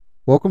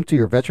Welcome to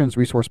your Veterans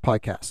Resource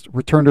Podcast,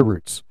 Return to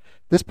Roots.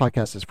 This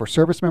podcast is for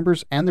service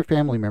members and their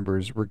family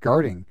members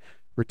regarding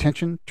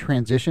retention,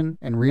 transition,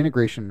 and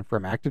reintegration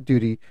from active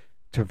duty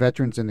to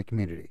veterans in the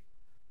community.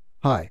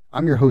 Hi,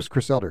 I'm your host,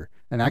 Chris Elder,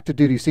 an active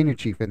duty senior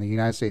chief in the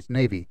United States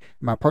Navy,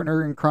 and my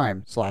partner in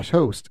crime /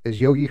 host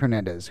is Yogi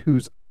Hernandez,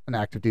 who's an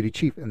active duty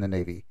chief in the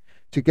Navy.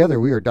 Together,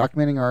 we are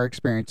documenting our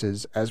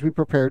experiences as we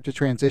prepare to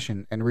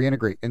transition and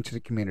reintegrate into the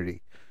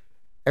community.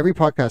 Every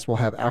podcast will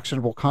have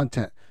actionable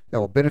content that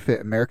will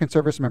benefit American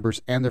service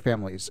members and their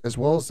families, as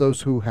well as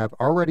those who have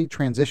already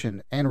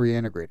transitioned and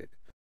reintegrated.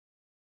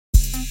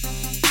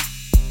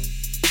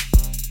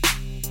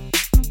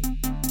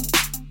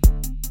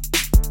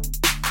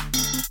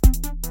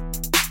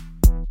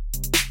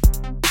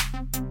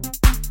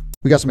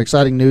 We got some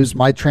exciting news.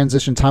 My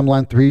Transition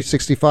Timeline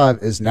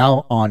 365 is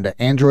now on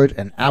the Android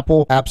and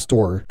Apple App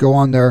Store. Go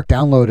on there,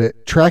 download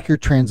it, track your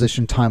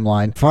transition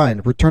timeline,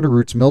 find Return to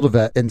Roots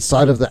Mildevet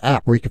inside of the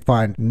app where you can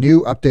find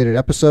new updated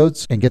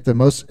episodes and get the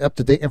most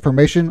up-to-date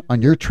information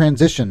on your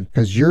transition,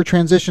 because your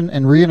transition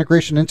and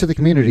reintegration into the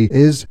community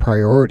is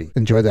priority.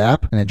 Enjoy the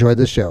app and enjoy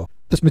this show.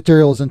 This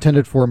material is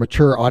intended for a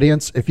mature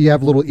audience. If you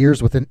have little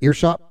ears within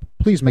earshot,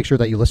 please make sure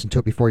that you listen to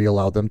it before you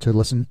allow them to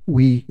listen.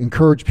 We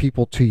encourage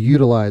people to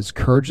utilize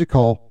Courage to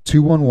Call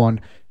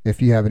 211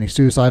 if you have any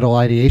suicidal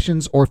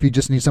ideations, or if you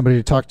just need somebody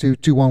to talk to.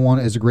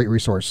 211 is a great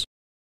resource.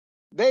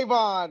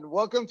 Davon,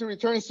 welcome to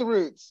Returns to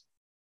Roots.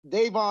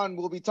 Davon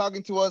will be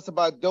talking to us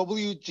about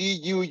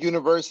WGU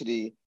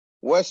University,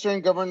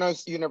 Western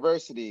Governors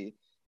University.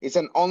 It's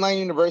an online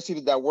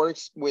university that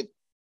works with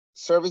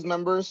service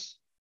members,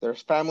 their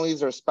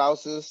families, their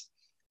spouses,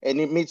 and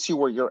it meets you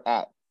where you're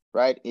at.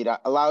 Right? It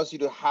allows you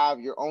to have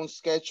your own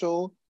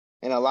schedule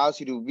and allows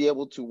you to be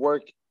able to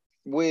work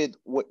with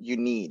what you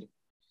need.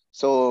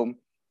 So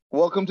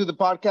welcome to the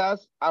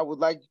podcast. I would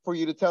like for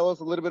you to tell us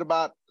a little bit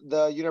about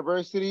the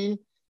university.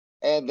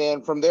 And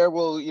then from there,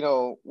 we'll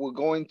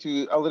go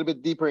into a little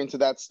bit deeper into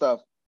that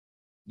stuff.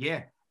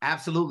 Yeah,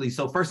 absolutely.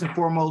 So first and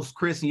foremost,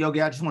 Chris and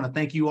Yogi, I just want to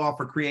thank you all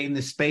for creating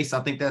this space. I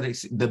think that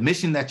the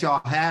mission that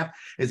y'all have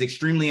is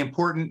extremely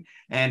important.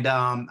 And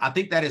I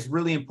think that is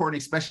really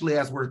important, especially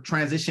as we're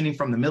transitioning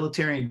from the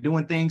military and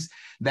doing things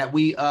that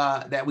we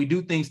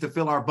do things to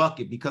fill our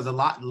bucket, because a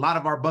lot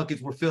of our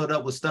buckets were filled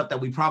up with stuff that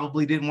we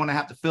probably didn't want to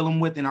have to fill them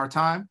with in our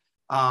time.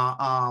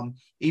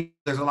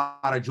 There's a lot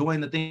of joy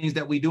in the things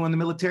that we do in the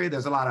military.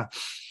 There's a lot of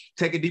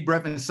take a deep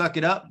breath and suck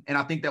it up. And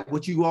I think that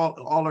what you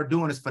all are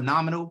doing is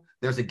phenomenal.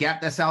 There's a gap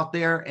that's out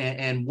there.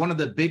 And one of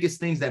the biggest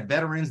things that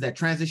veterans, that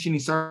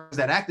transitioning service,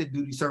 that active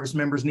duty service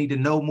members need to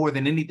know more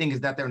than anything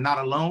is that they're not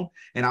alone.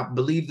 And I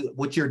believe that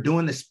what you're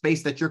doing, the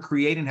space that you're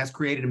creating, has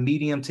created a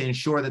medium to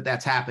ensure that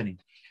that's happening.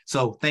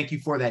 So thank you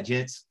for that,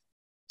 gents.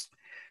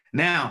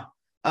 Now,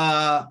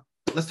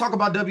 let's talk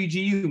about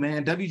WGU,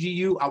 man.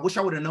 WGU, I wish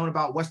I would have known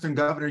about Western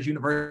Governors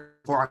University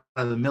before I got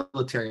out of the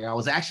military. I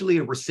was actually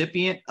a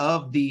recipient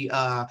of the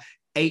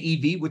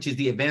AEV, which is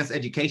the Advanced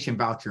Education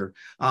Voucher.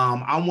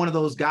 I'm one of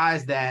those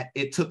guys that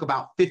it took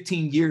about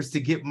 15 years to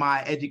get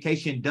my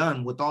education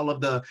done, with all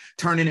of the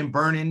turning and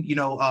burning,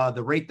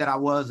 the rate that I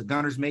was a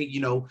gunner's mate,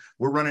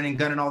 we're running and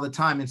gunning all the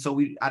time. And so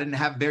I didn't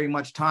have very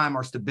much time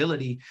or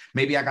stability.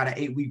 Maybe I got an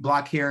 8-week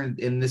block here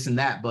and this and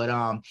that. But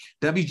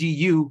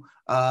WGU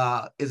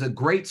is a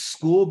great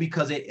school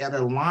because it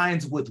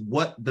aligns with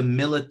what the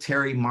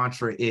military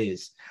mantra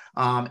is.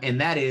 And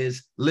that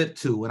is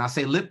LIP2. And I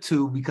say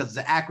LIP2 because it's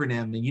an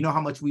acronym, and you know how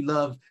much we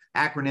love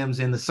acronyms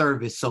in the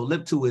service. So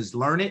LIP2 is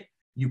learn it,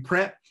 you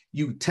prep,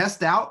 you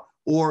test out,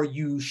 or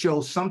you show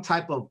some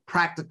type of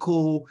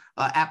practical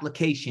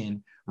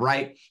application,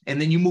 right? And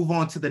then you move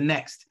on to the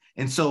next.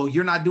 And so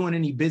you're not doing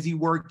any busy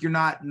work. You're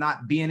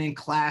not being in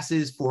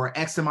classes for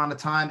X amount of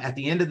time. At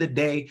the end of the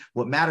day,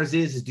 what matters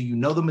is do you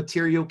know the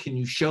material? Can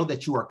you show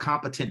that you are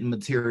competent in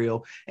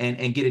material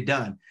and get it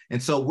done?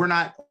 And so we're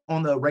not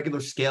on the regular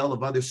scale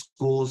of other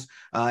schools.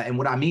 And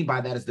what I mean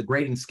by that is the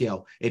grading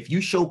scale. If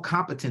you show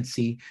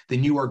competency,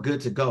 then you are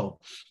good to go.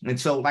 And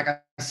so, like I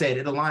said,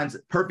 it aligns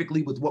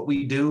perfectly with what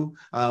we do.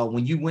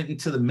 When you went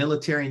into the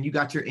military and you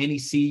got your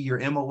NEC, your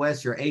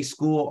MOS, your A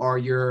school, or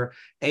your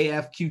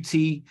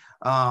AFQT,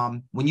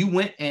 when you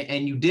went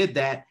and you did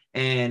that,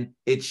 and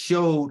it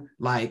showed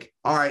like,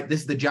 all right,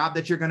 this is the job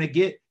that you're going to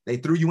get. They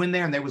threw you in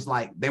there and they were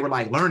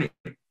like, learn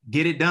it,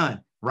 get it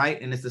done.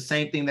 Right. And it's the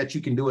same thing that you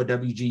can do at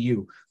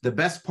WGU. The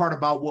best part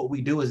about what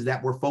we do is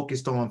that we're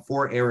focused on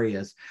 4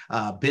 areas: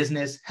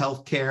 business,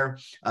 healthcare,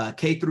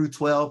 K through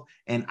 12,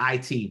 and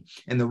IT.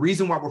 And the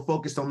reason why we're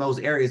focused on those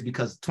areas,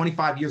 because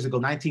 25 years ago,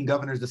 19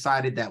 governors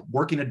decided that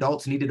working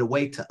adults needed a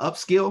way to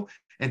upskill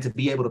and to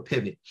be able to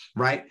pivot.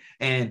 Right.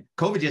 And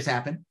COVID just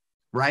happened.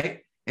 Right.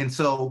 And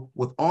so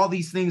with all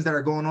these things that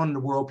are going on in the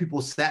world,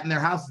 people sat in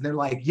their houses and they're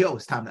like, yo,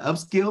 it's time to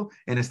upskill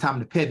and it's time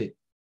to pivot.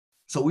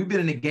 So we've been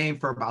in the game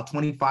for about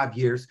 25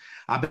 years.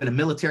 I've been a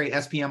military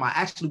SPM. I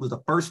actually was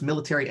the first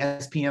military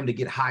SPM to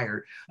get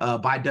hired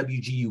by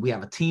WGU. We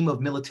have a team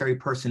of military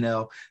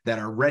personnel that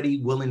are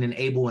ready, willing, and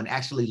able, and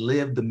actually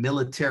live the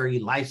military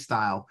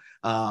lifestyle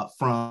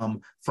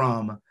from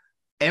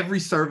every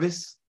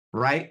service,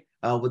 right?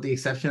 with the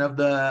exception of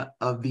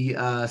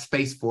the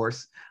Space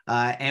Force,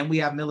 and we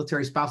have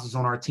military spouses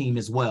on our team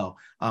as well.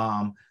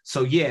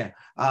 So yeah.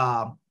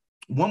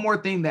 One more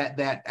thing that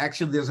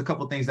actually there's a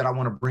couple of things that I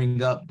want to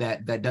bring up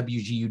that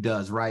WGU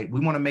does, right? We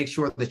want to make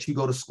sure that you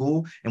go to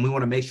school, and we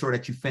want to make sure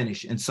that you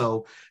finish. And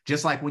so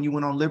just like when you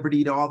went on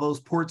Liberty to all those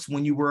ports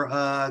when you were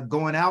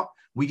going out,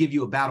 we give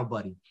you a battle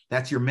buddy.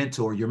 That's your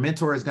mentor. Your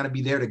mentor is going to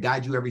be there to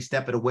guide you every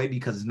step of the way,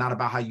 because it's not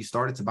about how you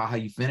start, it's about how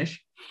you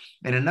finish.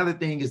 And another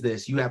thing is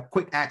this: you have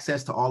quick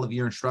access to all of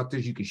your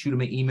instructors. You can shoot them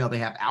an email. They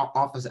have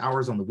office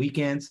hours on the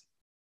weekends.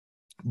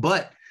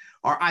 But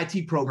our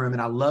IT program,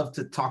 and I love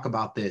to talk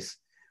about this,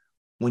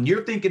 when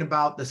you're thinking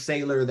about the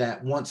sailor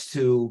that wants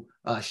to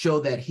show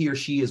that he or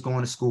she is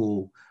going to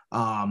school,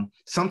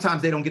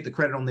 sometimes they don't get the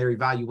credit on their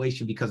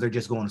evaluation because they're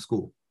just going to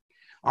school.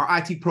 Our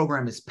IT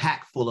program is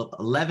packed full of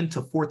 11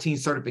 to 14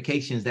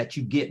 certifications that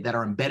you get that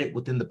are embedded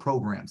within the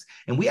programs.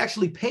 And we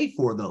actually pay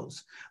for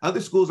those. Other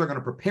schools are going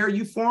to prepare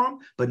you for them,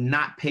 but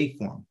not pay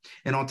for them.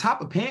 And on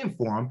top of paying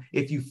for them,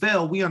 if you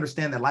fail, we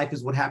understand that life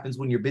is what happens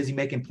when you're busy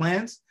making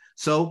plans.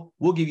 So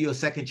we'll give you a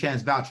second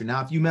chance voucher.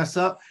 Now, if you mess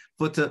up,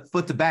 foot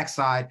to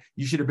backside,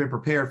 you should have been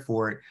prepared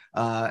for it.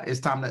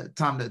 It's time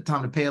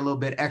to pay a little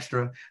bit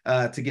extra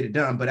to get it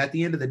done. But at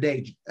the end of the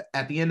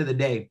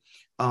day,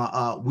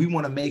 we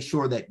want to make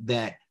sure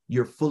that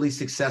you're fully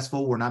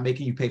successful. We're not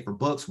making you pay for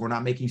books. We're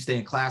not making you stay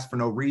in class for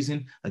no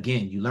reason.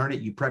 Again, you learn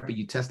it, you prep it,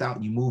 you test out,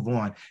 and you move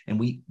on. And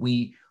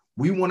we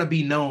want to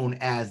be known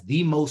as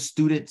the most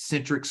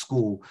student-centric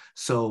school.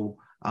 So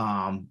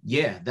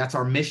yeah, that's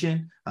our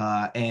mission.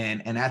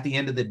 And at the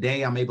end of the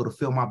day, I'm able to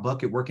fill my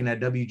bucket working at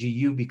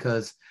WGU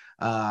because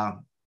I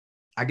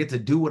get to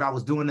do what I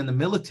was doing in the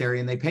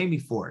military, and they pay me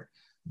for it.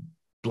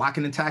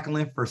 Blocking and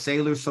tackling for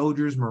sailors,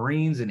 soldiers,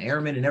 Marines, and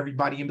airmen, and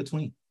everybody in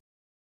between.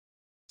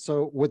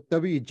 So with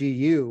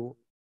WGU,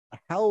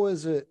 how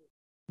is it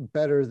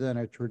better than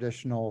a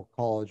traditional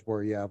college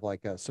where you have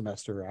like a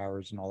semester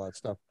hours and all that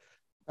stuff?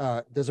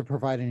 Does it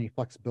provide any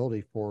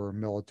flexibility for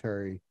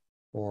military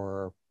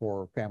or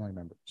for family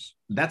members?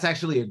 That's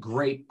actually a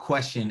great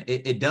question.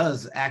 It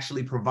does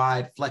actually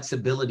provide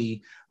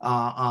flexibility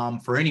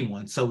for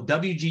anyone. So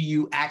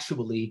WGU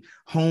actually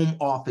home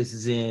office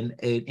is in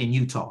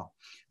Utah,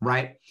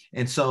 right?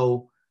 And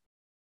so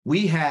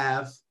we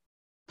have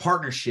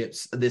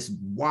partnerships, this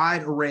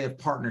wide array of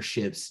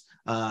partnerships,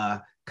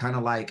 kind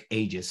of like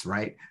Aegis,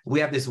 right? We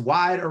have this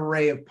wide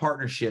array of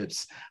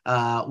partnerships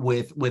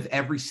with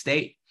every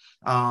state.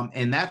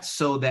 And that's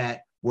so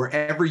that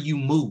wherever you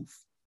move,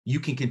 you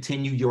can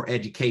continue your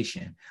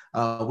education.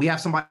 We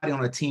have somebody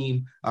on a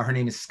team. Her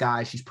name is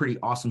Sky. She's pretty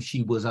awesome.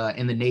 She was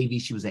in the Navy.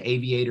 She was an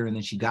aviator, and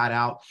then she got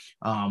out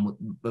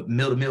with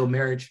mill-to-mill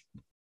marriage.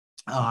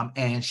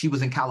 And she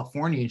was in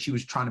California, and she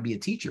was trying to be a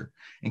teacher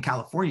in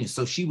California.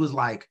 So she was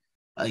like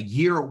a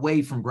year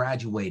away from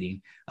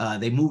graduating.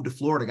 They moved to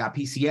Florida, got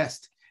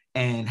PCS'd,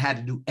 and had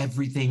to do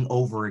everything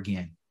over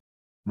again,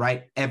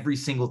 right? Every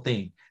single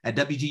thing. At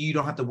WGU, you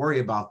don't have to worry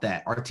about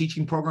that. Our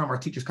teaching program, our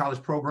Teachers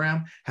College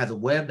program, has a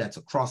web that's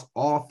across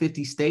all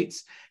 50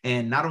 states.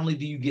 And not only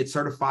do you get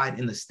certified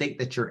in the state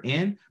that you're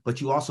in, but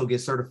you also get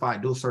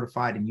certified, dual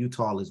certified in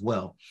Utah as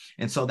well.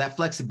 And so that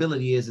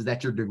flexibility is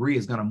that your degree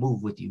is going to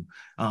move with you.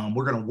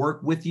 We're going to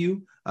work with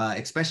you,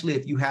 especially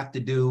if you have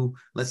to do,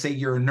 let's say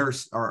you're a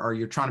nurse or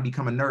you're trying to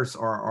become a nurse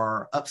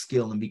or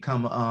upskill and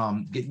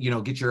become, get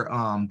your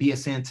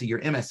BSN to your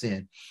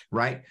MSN,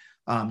 right?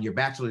 Your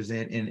bachelor's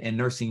in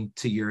nursing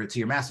to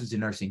your master's in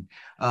nursing.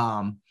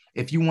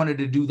 If you wanted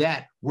to do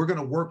that, we're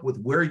going to work with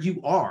where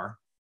you are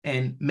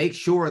and make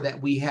sure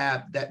that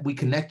we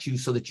connect you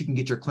so that you can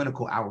get your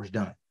clinical hours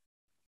done,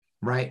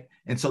 right?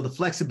 And so the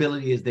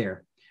flexibility is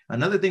there.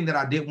 Another thing that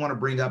I did want to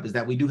bring up is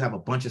that we do have a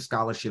bunch of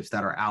scholarships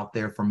that are out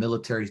there for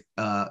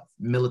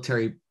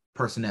military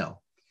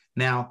personnel.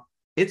 Now,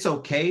 it's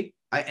okay.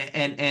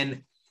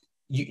 And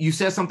you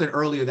said something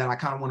earlier that I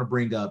kind of want to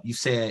bring up. You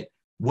said,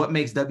 what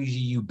makes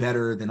WGU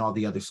better than all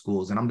the other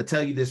schools? And I'm going to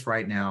tell you this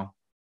right now.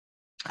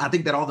 I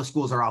think that all the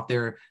schools are out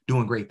there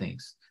doing great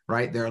things,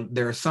 right?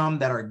 There are some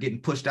that are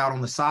getting pushed out on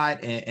the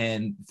side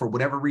and for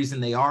whatever reason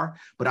they are.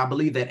 But I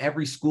believe that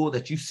every school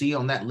that you see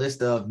on that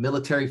list of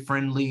military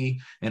friendly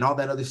and all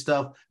that other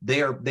stuff,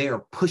 they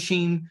are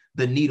pushing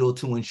the needle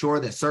to ensure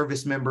that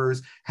service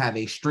members have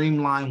a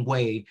streamlined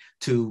way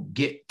to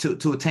get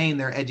to attain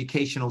their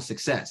educational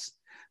success.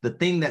 The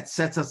thing that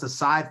sets us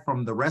aside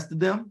from the rest of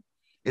them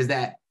is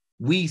that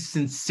we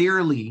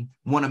sincerely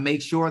want to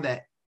make sure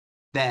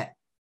that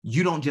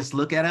you don't just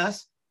look at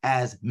us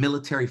as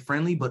military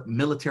friendly, but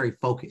military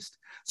focused.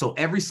 So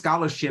every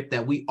scholarship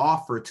that we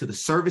offer to the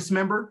service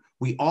member,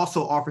 we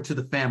also offer to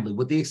the family,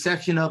 with the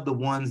exception of the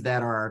ones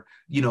that are,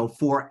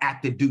 for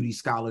active duty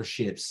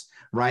scholarships,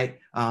 right?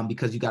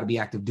 Because you got to be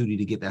active duty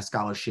to get that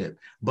scholarship.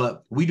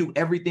 But we do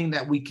everything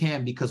that we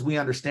can because we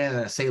understand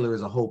that a sailor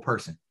is a whole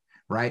person,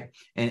 right?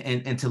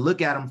 And to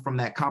look at them from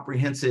that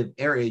comprehensive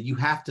area, you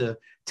have to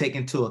take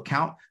into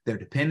account their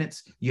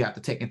dependents. You have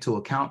to take into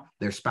account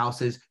their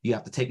spouses. You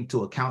have to take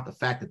into account the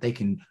fact that they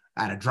can,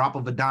 at a drop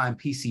of a dime,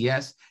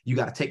 PCS. You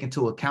got to take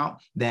into account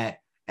that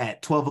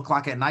at 12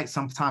 o'clock at night.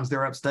 Sometimes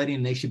they're up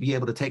studying. They should be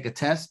able to take a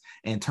test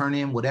and turn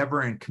in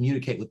whatever and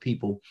communicate with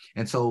people.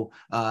 And so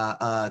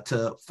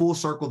to full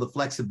circle the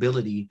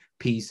flexibility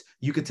piece,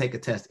 you could take a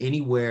test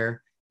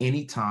anywhere,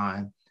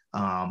 anytime,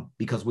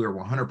 because we're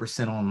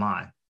 100%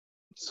 online.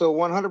 So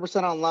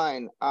 100%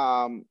 online.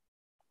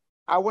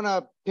 I want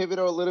to pivot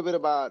a little bit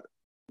about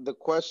the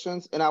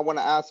questions, and I want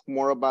to ask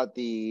more about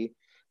the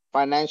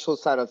financial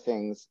side of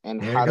things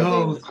and how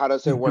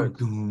does it work?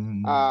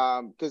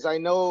 Because I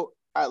know,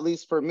 at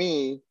least for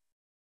me,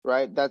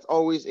 right, that's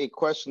always a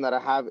question that I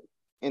have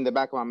in the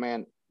back of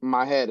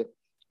my head.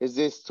 Is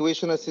this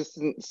tuition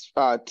assistance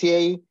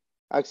TA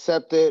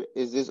accepted?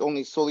 Is this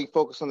only solely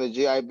focused on the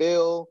GI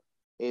Bill?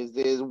 Is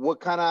this what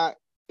kind of,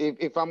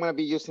 if I'm going to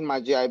be using my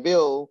GI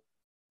Bill,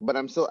 but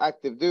I'm still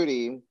active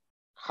duty,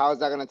 how is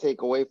that going to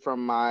take away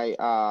from my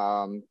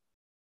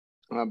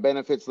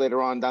benefits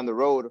later on down the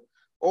road?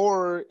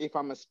 Or if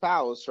I'm a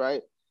spouse,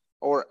 right,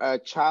 or a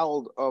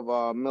child of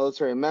a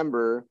military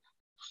member,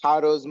 how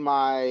does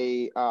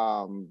my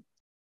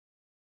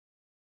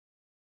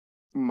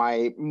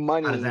my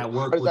money? How does that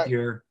work with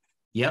your?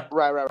 Yep.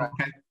 Right.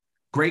 Okay.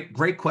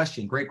 Great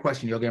question,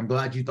 Yogi. I'm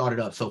glad you thought it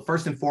up. So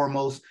first and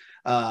foremost,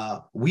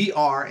 we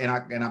are, and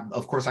I,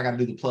 of course I got to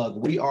do the plug.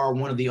 We are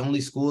one of the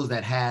only schools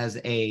that has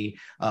a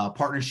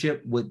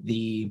partnership with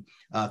the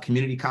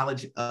Community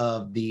College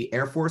of the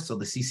Air Force, so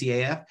the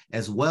CCAF,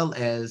 as well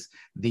as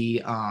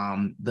the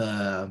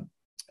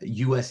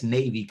U.S.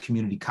 Navy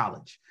Community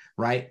College,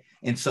 right?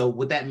 And so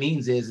what that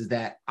means is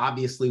that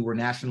obviously we're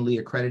nationally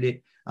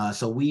accredited,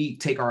 so we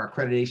take our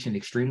accreditation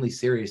extremely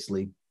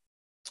seriously.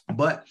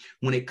 But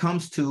when it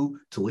comes to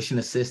tuition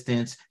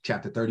assistance,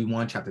 Chapter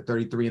 31, Chapter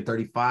 33, and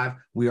 35,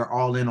 we are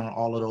all in on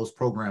all of those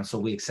programs. So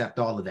we accept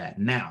all of that.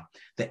 Now,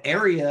 the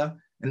area,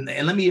 and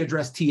let me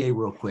address TA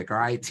real quick, all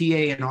right?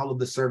 TA and all of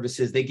the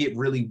services, it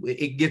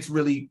gets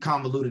really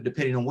convoluted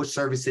depending on which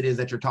service it is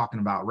that you're talking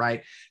about,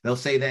 right? They'll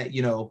say that,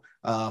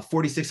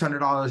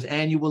 $4,600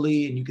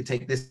 annually, and you could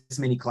take this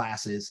many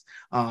classes.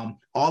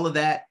 All of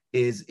that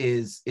is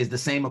the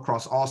same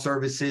across all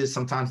services.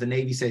 Sometimes the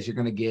Navy says you're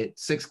going to get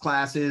 6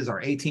 classes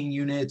or 18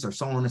 units or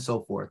so on and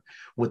so forth.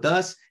 With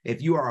us,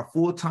 if you are a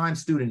full-time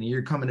student and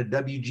you're coming to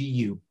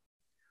WGU,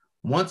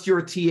 once you're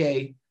a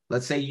TA,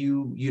 let's say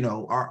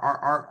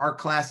our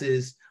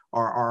classes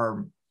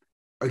our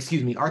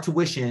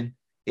tuition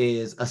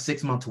is a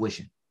 6-month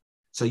tuition.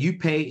 So you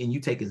pay and you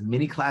take as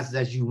many classes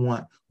as you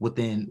want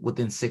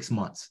within 6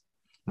 months,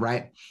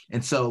 right?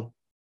 And so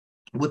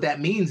what that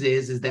means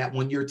is that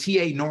when your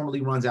TA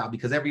normally runs out,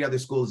 because every other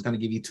school is going to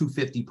give you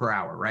 $250 per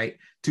hour, right?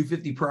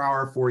 $250 per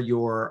hour for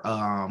your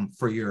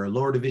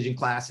lower division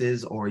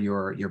classes or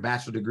your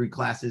bachelor degree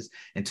classes,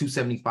 and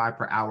 $275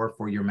 per hour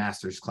for your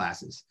master's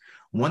classes.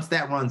 Once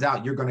that runs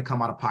out, you're going to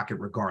come out of pocket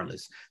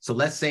regardless. So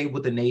let's say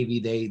with the Navy,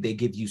 they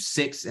give you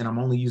 6, and I'm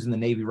only using the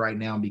Navy right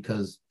now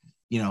because,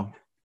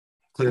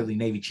 clearly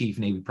Navy Chief,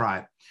 Navy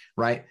Pride,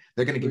 right?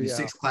 They're going to give you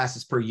 6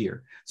 classes per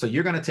year. So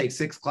you're going to take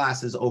 6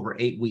 classes over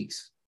 8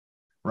 weeks.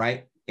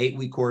 Right?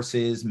 8-week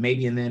courses,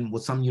 maybe, and then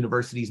with some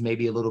universities,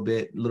 maybe a little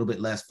bit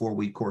less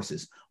 4-week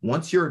courses.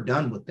 Once you're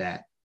done with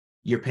that,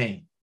 you're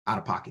paying out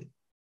of pocket,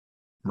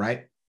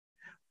 right?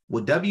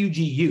 With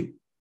WGU,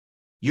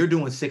 you're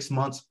doing 6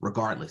 months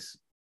regardless.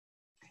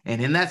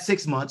 And in that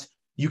 6 months,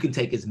 you can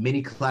take as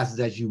many classes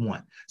as you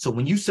want. So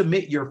when you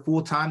submit your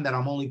full time that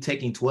I'm only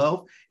taking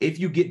 12, if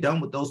you get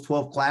done with those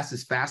 12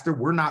 classes faster,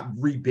 we're not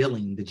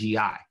rebilling the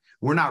GI.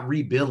 We're not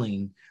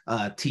rebilling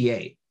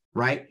TA.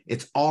 Right?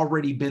 It's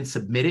already been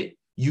submitted.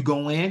 You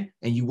go in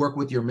and you work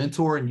with your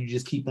mentor and you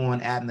just keep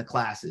on adding the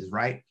classes,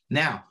 right?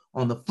 Now,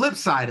 on the flip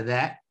side of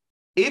that,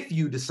 if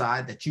you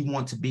decide that you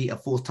want to be a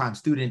full-time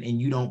student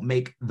and you don't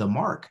make the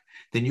mark,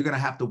 then you're going to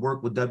have to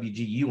work with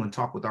WGU and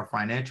talk with our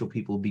financial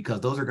people,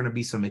 because those are going to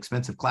be some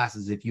expensive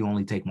classes if you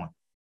only take one.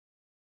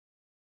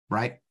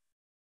 Right?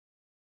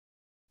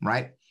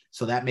 Right?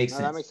 So that makes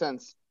sense. That makes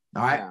sense.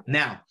 All right. Yeah.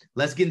 Now,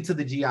 let's get into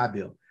the GI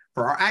Bill.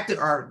 For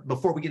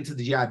before we get into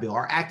the GI Bill,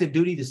 our active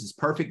duty, this is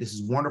perfect. This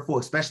is wonderful,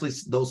 especially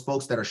those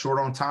folks that are short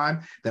on time,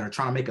 that are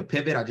trying to make a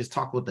pivot. I just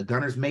talked with the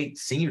gunner's mate,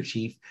 senior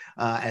chief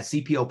at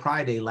CPO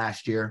Pride Day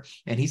last year,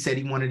 and he said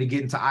he wanted to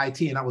get into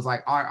IT. And I was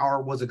like,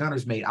 RTR was a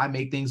gunner's mate. I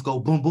make things go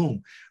boom,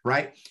 boom,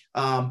 right?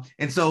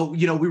 And so,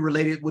 we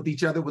related with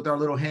each other with our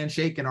little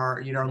handshake and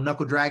our,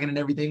 knuckle dragging and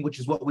everything, which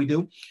is what we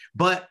do.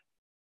 But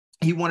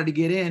he wanted to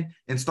get in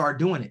and start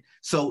doing it.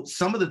 So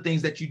some of the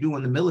things that you do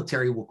in the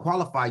military will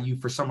qualify you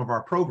for some of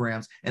our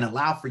programs and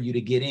allow for you to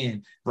get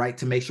in, right,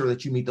 to make sure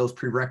that you meet those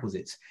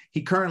prerequisites.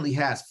 He currently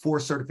has 4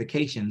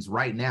 certifications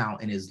right now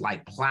and is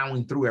like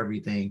plowing through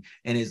everything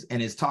and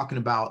is talking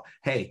about,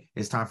 hey,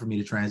 it's time for me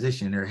to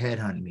transition. They're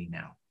headhunting me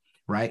now,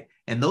 right?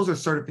 And those are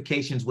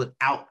certifications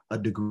without a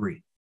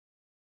degree,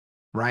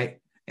 right?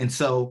 And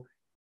so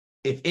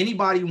if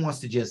anybody wants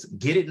to just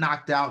get it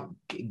knocked out,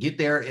 get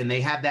there, and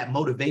they have that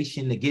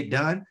motivation to get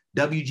done,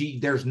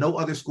 there's no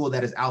other school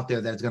that is out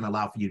there that's going to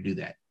allow for you to do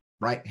that,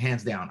 right?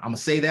 Hands down. I'm going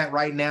to say that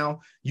right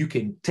now. You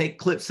can take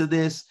clips of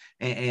this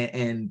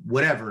and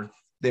whatever.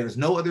 There's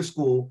no other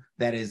school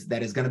that is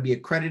going to be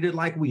accredited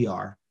like we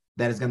are,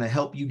 that is going to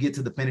help you get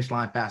to the finish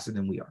line faster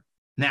than we are.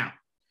 Now,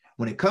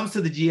 when it comes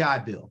to the GI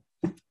Bill,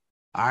 all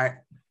right,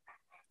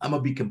 I'm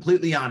going to be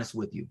completely honest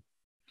with you,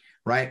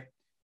 right?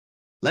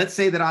 Let's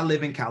say that I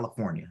live in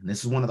California. And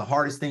this is one of the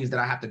hardest things that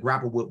I have to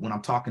grapple with when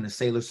I'm talking to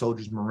sailors,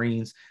 soldiers,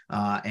 Marines,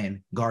 and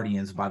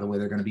Guardians. By the way,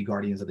 they're going to be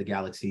Guardians of the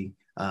Galaxy.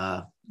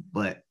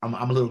 But I'm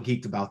a little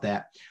geeked about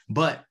that.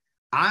 But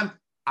I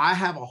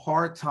have a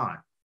hard time,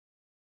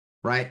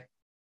 right,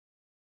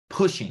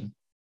 pushing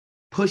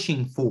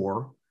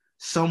for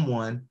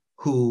someone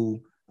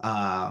who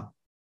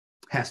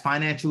has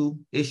financial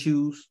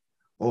issues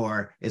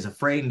or is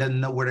afraid and doesn't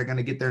know where they're going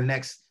to get their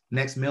next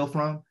meal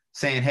from,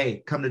 saying,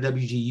 hey, come to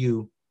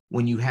WGU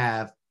when you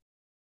have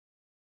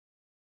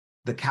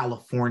the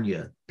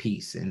California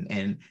piece.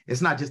 And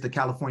it's not just the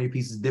California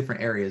piece, it's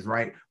different areas,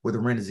 right, where the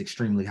rent is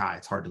extremely high.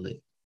 It's hard to live,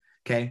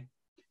 okay?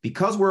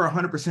 Because we're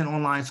 100%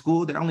 online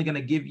school, they're only going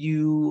to give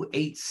you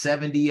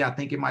 $870. I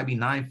think it might be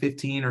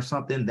 $915 or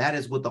something. That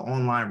is what the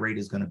online rate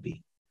is going to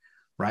be,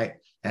 right?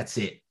 That's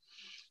it.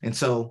 And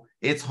so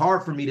it's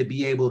hard for me to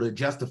be able to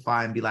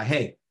justify and be like,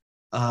 hey,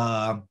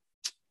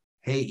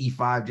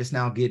 E5, just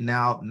now getting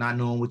out, not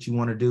knowing what you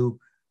want to do.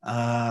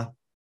 Come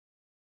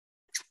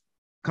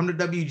to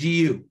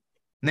WGU.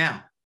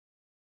 Now,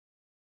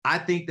 I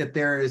think that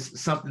there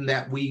is something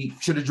that we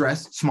should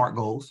address, SMART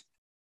goals,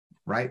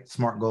 right?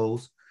 SMART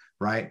goals,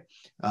 right?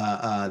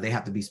 They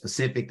have to be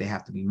specific. They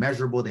have to be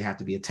measurable. They have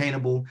to be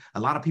attainable. A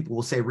lot of people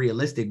will say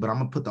realistic, but I'm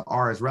going to put the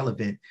R as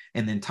relevant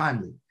and then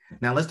timely.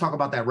 Now, let's talk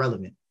about that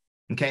relevant,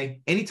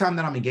 okay? Anytime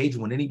that I'm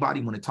engaging with anybody,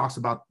 when it talks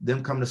about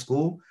them coming to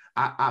school,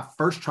 I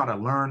first try to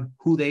learn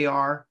who they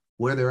are,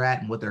 where they're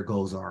at, and what their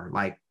goals are,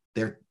 like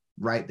their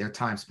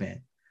time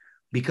span.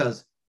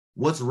 Because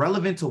what's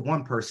relevant to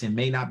one person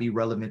may not be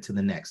relevant to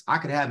the next. I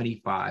could have an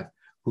E5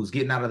 who's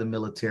getting out of the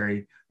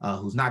military,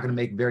 who's not going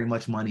to make very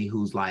much money,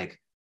 who's like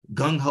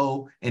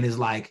gung-ho and is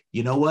like,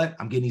 you know what?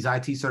 I'm getting these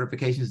IT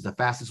certifications. It's the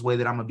fastest way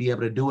that I'm going to be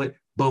able to do it.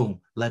 Boom,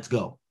 let's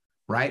go,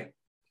 right?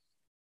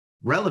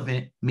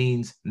 Relevant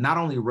means not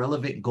only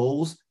relevant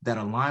goals that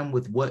align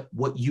with what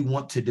you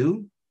want to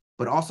do,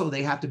 but also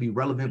they have to be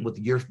relevant with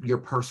your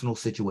personal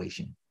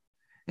situation.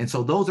 And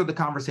so those are the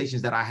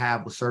conversations that I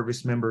have with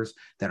service members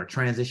that are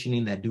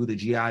transitioning, that do the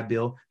GI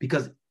Bill,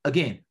 because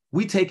again,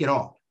 we take it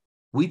all.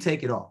 We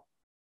take it all,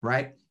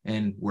 right?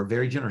 And we're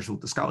very generous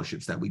with the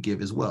scholarships that we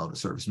give as well to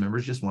service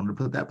members. Just wanted to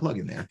put that plug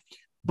in there.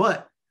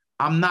 But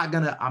I'm not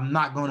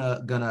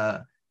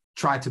gonna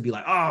try to be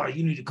like, oh,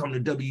 you need to come to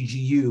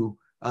WGU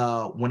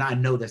when I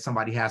know that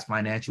somebody has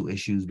financial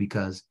issues,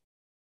 because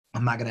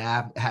I'm not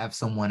gonna have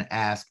someone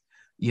ask,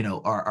 you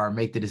know, or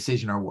make the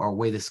decision or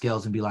weigh the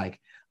scales and be like,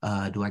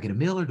 do I get a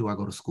meal or do I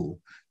go to school?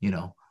 You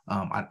know,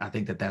 I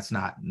think that that's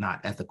not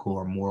ethical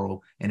or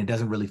moral, and it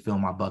doesn't really fill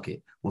my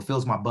bucket. What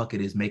fills my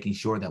bucket is making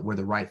sure that we're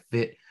the right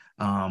fit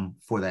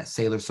for that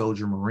sailor,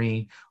 soldier,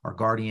 Marine, or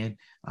Guardian,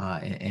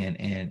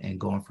 and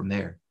going from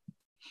there.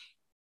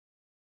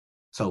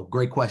 So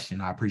great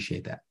question. I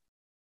appreciate that.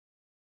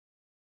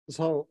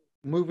 So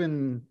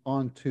moving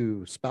on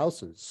to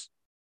spouses.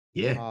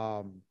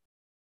 Yeah.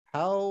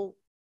 How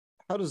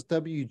does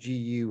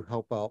WGU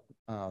help out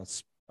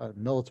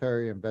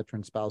military and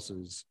veteran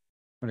spouses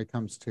when it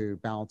comes to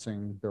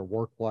balancing their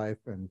work life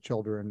and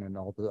children and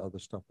all the other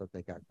stuff that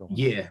they got going?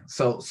 Yeah.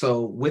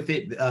 So with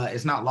it,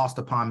 it's not lost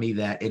upon me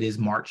that it is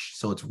March.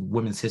 So it's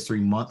Women's History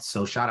Month.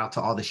 So shout out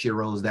to all the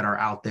sheroes that are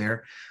out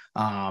there.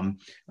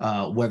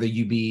 Whether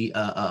you be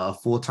a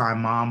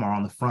full-time mom or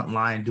on the front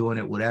line doing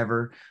it,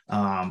 whatever,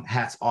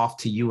 hats off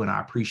to you. And I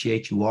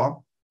appreciate you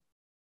all.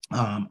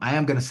 I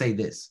am going to say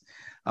this.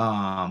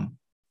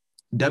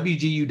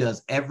 WGU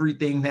does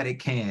everything that it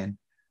can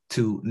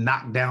to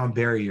knock down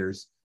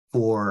barriers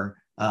for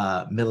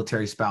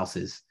military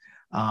spouses.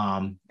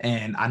 And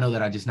I know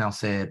that I just now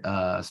said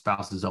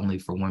spouses only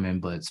for women,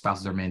 but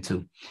spouses are men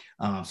too.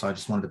 So I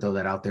just wanted to throw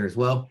that out there as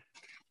well.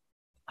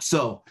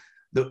 So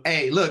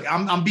hey, look,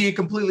 I'm being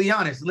completely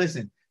honest.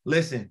 Listen.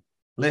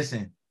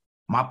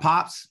 My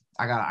pops,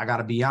 I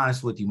gotta be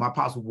honest with you. My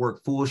pops would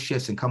work full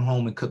shifts and come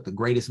home and cook the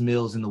greatest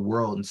meals in the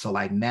world. And so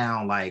like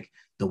now, like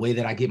the way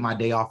that I get my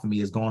day off of me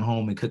is going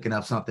home and cooking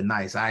up something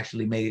nice. I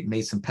actually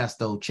made some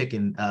pesto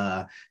chicken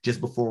just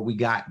before we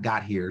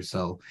got here.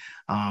 So,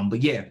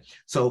 but yeah,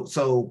 so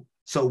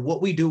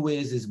what we do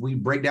is we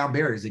break down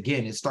barriers.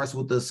 Again, it starts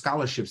with the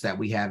scholarships that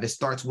we have. It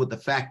starts with the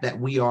fact that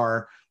we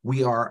are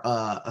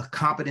a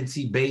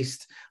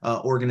competency-based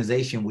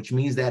organization, which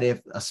means that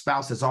if a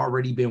spouse has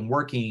already been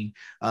working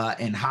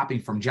and hopping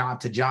from job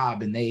to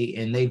job, and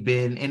they've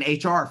been in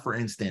HR, for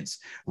instance,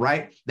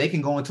 right? They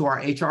can go into our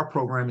HR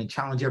program and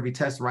challenge every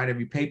test, write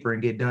every paper,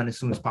 and get done as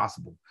soon as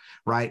possible,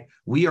 right?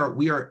 We are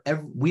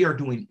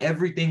doing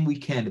everything we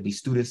can to be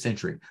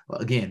student-centric.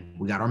 Again,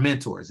 we got our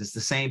mentors. It's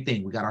the same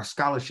thing. We got our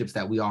scholarships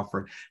that we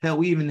offer. Hell,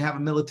 we even have a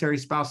military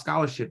spouse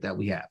scholarship that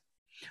we have.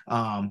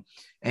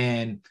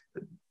 And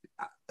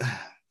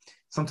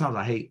sometimes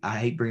I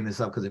hate bringing this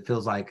up because it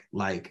feels like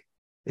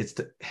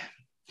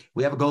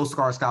we have a Gold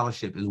Star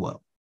scholarship as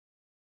well.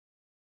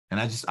 And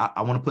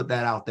I want to put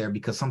that out there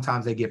because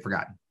sometimes they get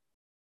forgotten,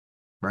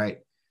 right?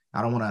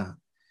 I don't want to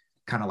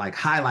kind of like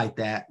highlight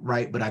that,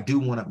 right? But I do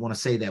want to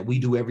say that we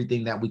do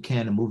everything that we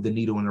can to move the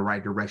needle in the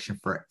right direction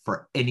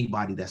for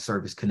anybody that's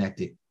service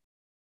connected.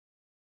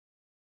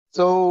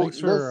 So Thanks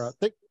for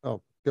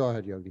go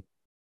ahead, Yogi.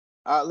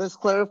 Let's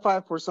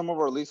clarify for some of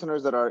our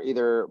listeners that are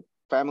either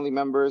family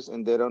members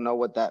and they don't know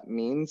what that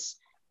means,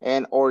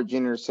 and or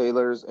junior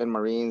sailors and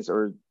Marines,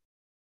 or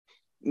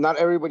not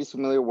everybody's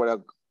familiar what a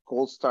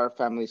Gold Star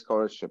Family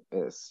Scholarship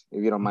is,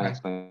 if you don't mind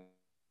explaining.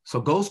 So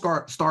Gold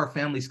Star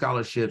Family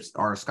Scholarships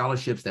are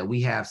scholarships that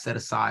we have set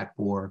aside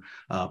for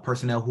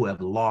personnel who have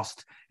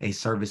lost a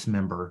service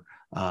member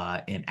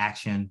in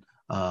action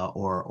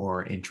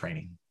or in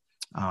training.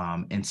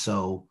 And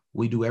so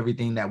we do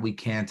everything that we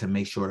can to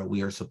make sure that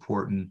we are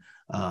supporting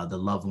the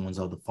loved ones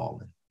of the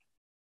fallen.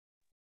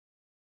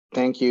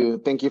 Thank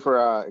you. Thank you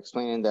for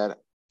explaining that.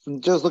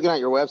 Just looking at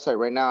your website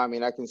right now, I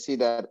mean, I can see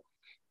that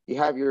you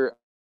have your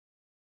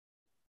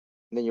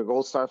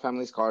Gold Star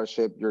Family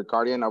Scholarship, your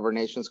Guardian of Our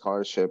Nation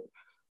Scholarship,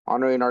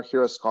 Honoring Our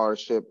Heroes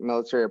Scholarship,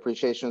 Military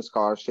Appreciation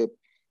Scholarship,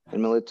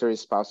 and Military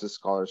Spouses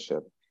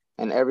Scholarship.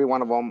 And every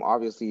one of them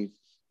obviously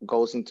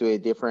goes into a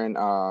different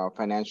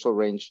financial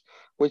range,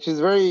 which is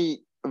very,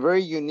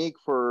 very unique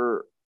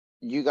for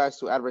you guys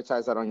to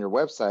advertise that on your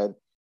website.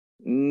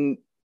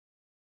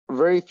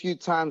 Very few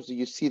times do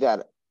you see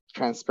that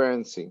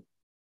transparency,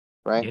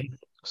 right? Yeah.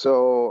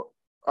 So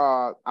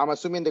I'm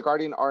assuming the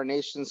Guardian Our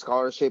Nation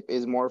Scholarship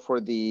is more for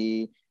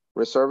the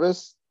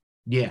reservists.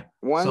 Yeah.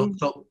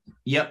 So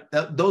yep.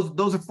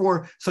 Those are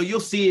for, so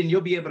you'll see, and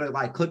you'll be able to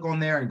like click on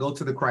there and go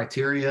to the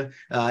criteria.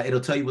 It'll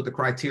tell you what the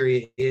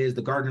criteria is.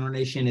 The Guardian of Our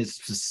Nation is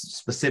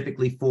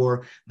specifically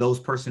for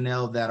those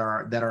personnel that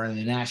are in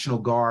the National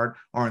Guard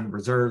or in the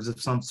reserves of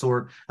some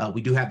sort.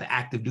 We do have the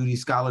active duty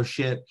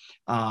scholarship.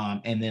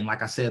 And then,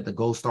 like I said, the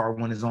Gold Star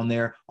one is on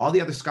there. All the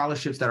other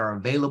scholarships that are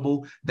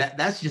available,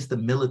 that's just the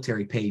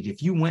military page.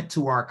 If you went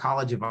to our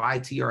College of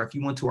IT, or if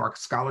you went to our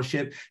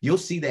scholarship, you'll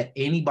see that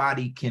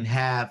anybody can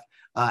have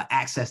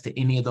access to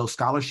any of those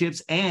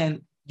scholarships,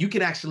 and you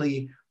can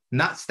actually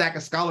not stack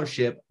a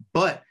scholarship,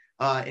 but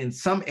in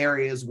some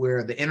areas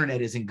where the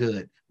internet isn't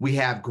good, we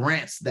have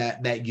grants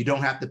that you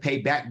don't have to pay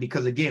back,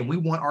 because again, we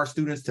want our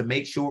students to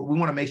make sure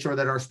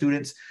that our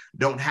students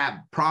don't have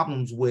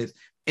problems with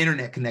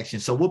internet connection.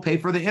 So we'll pay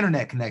for the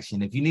internet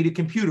connection. If you need a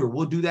computer,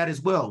 we'll do that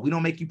as well. We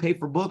don't make you pay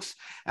for books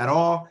at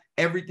all.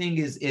 Everything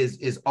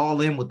is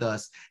all in with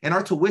us. And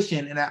our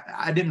tuition, and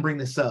I didn't bring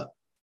this up,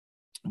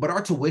 but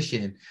our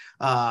tuition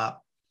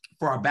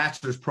for our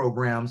bachelor's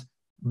programs,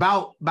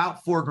 about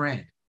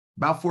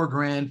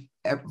 $4,000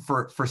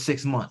 for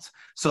 6 months.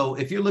 So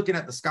if you're looking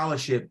at the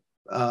scholarship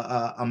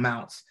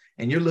amounts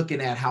and you're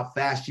looking at how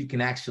fast you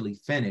can actually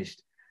finish,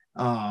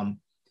 run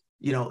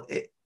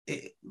the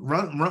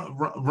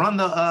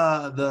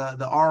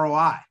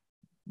ROI.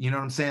 You know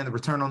what I'm saying? The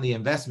return on the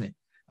investment,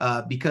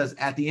 because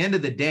at the end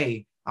of the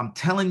day, I'm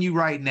telling you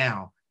right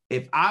now,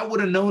 if I would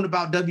have known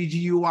about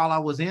WGU while I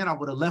was in, I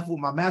would have left with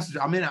my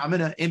master's. I'm in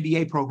an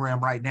MBA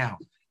program right now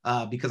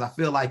because I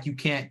feel like you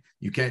can't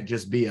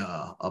just be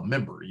a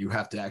member. You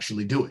have to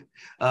actually do it.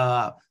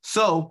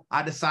 So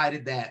I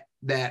decided that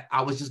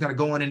I was just going to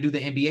go in and do the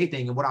MBA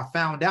thing. And what I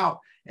found out,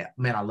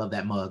 man, I love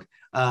that mug.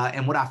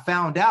 And what I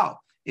found out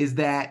is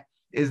that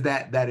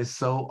is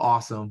so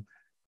awesome.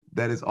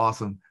 That is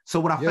awesome. So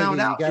what I found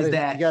out is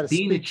that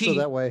being the chief,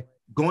 that way,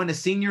 going to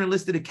Senior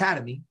Enlisted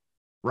Academy,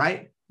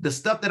 right? The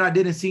stuff that I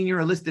did in Senior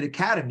Enlisted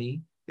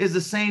Academy is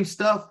the same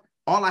stuff.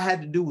 All I had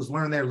to do was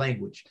learn their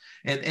language.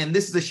 And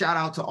this is a shout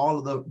out to all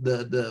of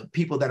the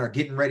people that are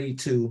getting ready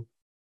to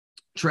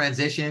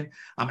transition.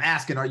 I'm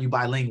asking, are you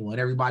bilingual?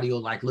 And everybody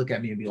will like look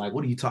at me and be like,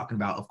 what are you talking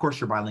about? Of course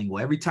you're bilingual.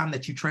 Every time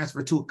that you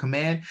transfer to a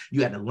command,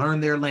 you had to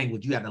learn their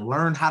language. You had to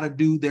learn how to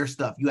do their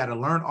stuff. You had to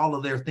learn all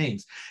of their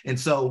things. And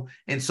so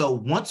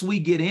once we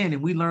get in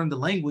and we learn the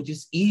language,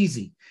 it's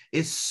easy.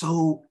 It's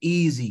so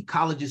easy.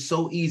 College is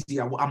so easy.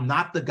 I'm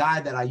not the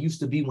guy that I used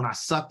to be when I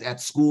sucked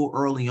at school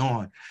early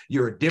on.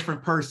 You're a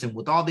different person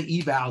with all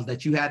the evals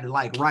that you had to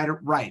like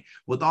write,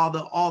 with all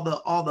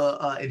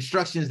the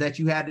instructions that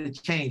you had to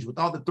change, with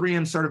all the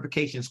 3M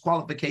certifications,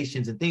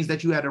 qualifications, and things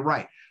that you had to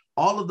write.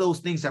 All of those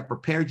things that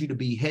prepared you to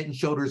be head and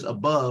shoulders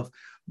above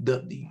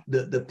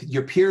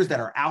your peers that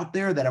are out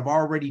there that have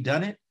already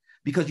done it,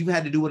 because you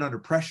had to do it under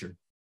pressure,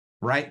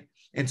 right?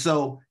 And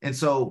so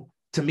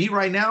to me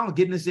right now,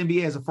 getting this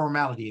MBA is a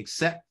formality,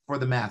 except for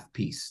the math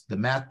piece. The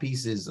math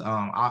piece is,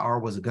 I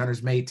was a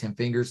gunner's mate, 10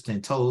 fingers,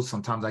 10 toes.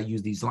 Sometimes I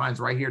use these lines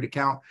right here to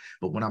count,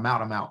 but when I'm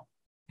out, I'm out.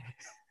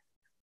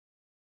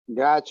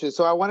 Gotcha.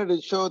 So I wanted to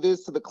show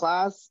this to the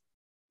class.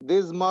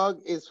 This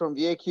mug is from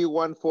VAQ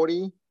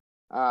 140.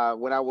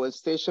 When I was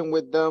stationed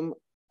with them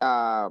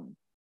a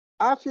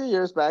few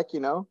years back,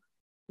 you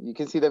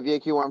can see the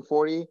VAQ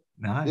 140.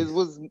 Nice.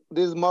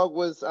 This mug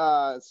was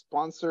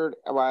sponsored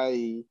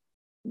by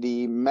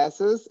the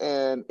messes,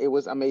 and it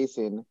was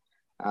amazing.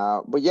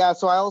 But yeah,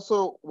 so I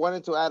also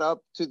wanted to add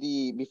up to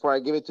before I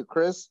give it to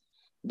Chris,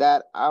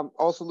 that I'm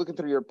also looking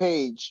through your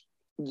page.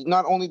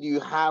 Not only do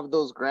you have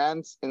those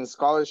grants and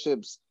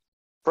scholarships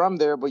from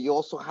there, but you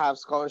also have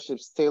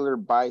scholarships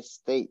tailored by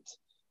state.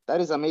 That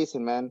is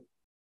amazing, man.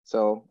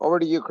 So over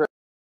to you, Chris.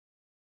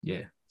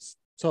 Yeah.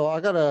 So I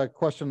got a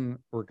question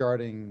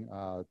regarding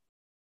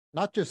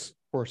not just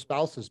for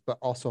spouses, but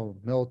also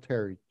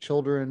military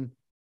children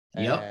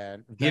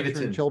and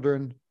veteran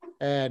children.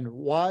 And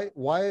why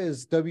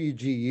is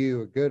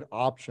WGU a good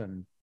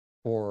option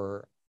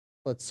for,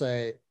 let's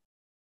say,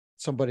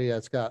 somebody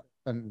that's got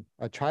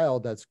a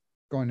child that's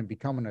going to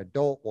become an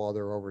adult while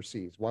they're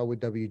overseas? Why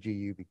would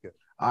WGU be good?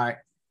 All right.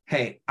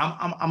 Hey,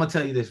 I'm gonna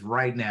tell you this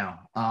right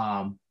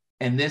now.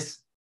 And this,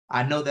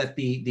 I know that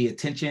the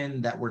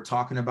attention that we're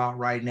talking about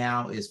right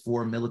now is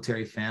for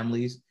military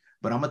families,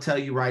 but I'm gonna tell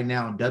you right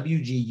now,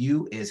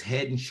 WGU is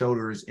head and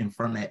shoulders in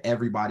front of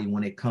everybody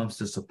when it comes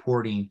to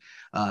supporting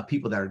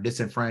people that are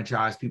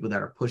disenfranchised, people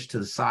that are pushed to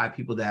the side,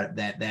 people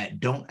that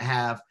don't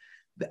have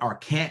or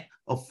can't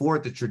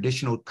afford the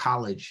traditional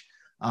college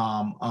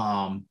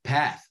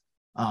path.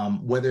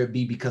 Whether it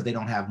be because they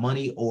don't have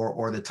money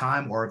or the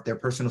time or if their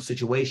personal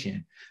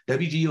situation.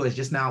 WGU has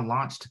just now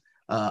launched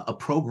a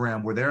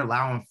program where they're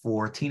allowing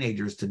for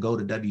teenagers to go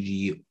to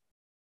WGU,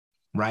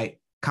 right?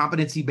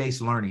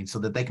 Competency-based learning so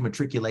that they can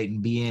matriculate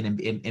and be in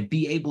and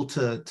be able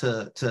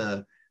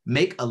to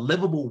make a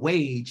livable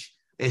wage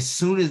as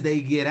soon as they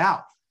get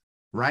out,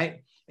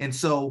 right? And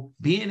so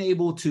being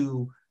able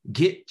to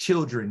get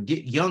children,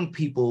 get young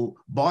people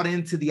bought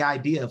into the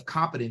idea of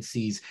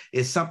competencies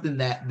is something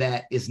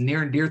that is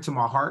near and dear to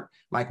my heart.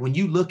 Like when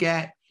you look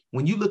at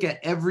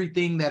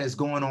everything that is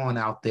going on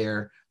out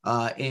there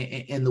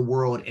in the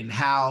world and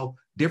how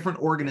different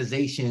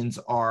organizations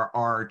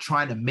are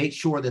trying to make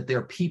sure that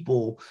their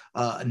people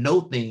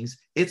know things,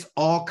 it's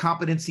all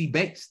competency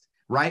based,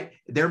 right?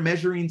 They're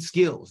measuring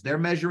skills, they're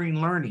measuring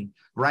learning,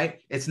 right?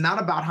 It's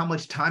not about how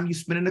much time you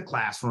spend in the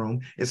classroom.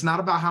 It's not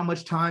about how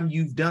much time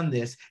you've done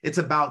this. It's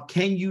about,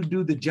 can you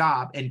do the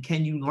job and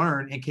can you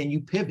learn and can you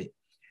pivot?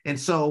 And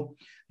so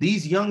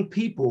these young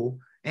people,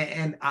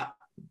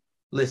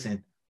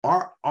 listen,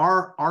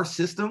 our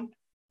system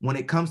when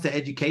it comes to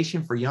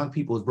education for young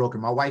people is broken.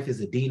 My wife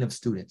is a dean of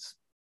students.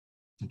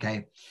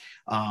 Okay.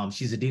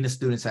 She's a dean of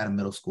students at a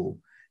middle school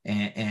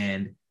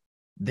and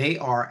they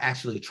are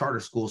actually a charter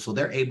school. So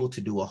they're able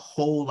to do a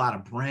whole lot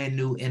of brand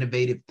new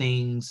innovative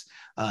things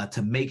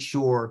to make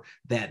sure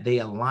that they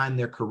align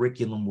their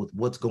curriculum with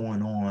what's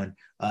going on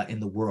in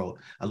the world.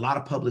 A lot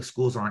of public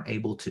schools aren't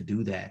able to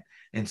do that.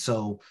 And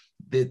so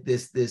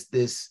this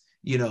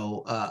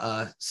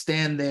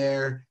stand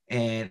there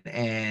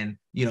and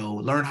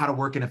learn how to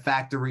work in a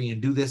factory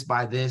and do this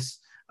by this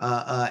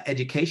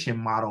education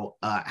model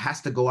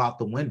has to go out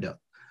the window.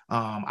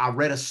 I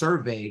read a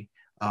survey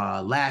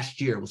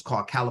last year. It was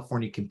called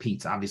California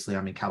Competes. Obviously,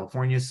 I'm in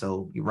California,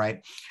 so you're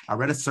right. I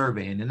read a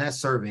survey, and in that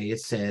survey,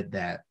 it said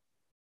that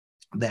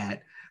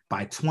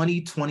by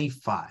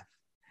 2025,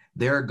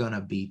 there are going to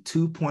be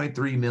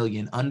 2.3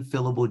 million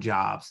unfillable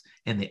jobs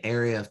in the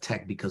area of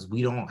tech because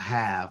we don't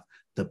have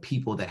the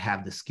people that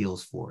have the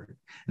skills for it.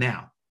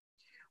 Now,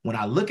 when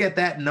I look at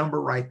that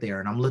number right there,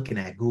 and I'm looking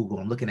at Google,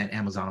 I'm looking at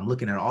Amazon, I'm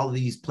looking at all of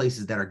these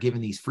places that are giving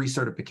these free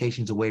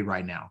certifications away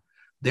right now,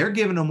 they're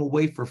giving them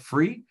away for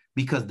free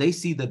because they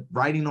see the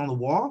writing on the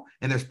wall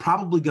and there's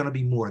probably going to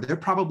be more. They're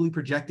probably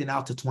projecting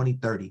out to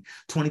 2030,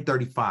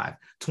 2035,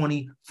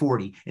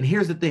 2040. And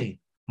here's the thing,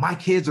 my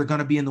kids are going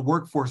to be in the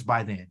workforce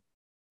by then.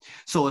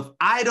 So if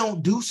I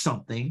don't do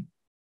something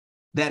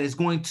that is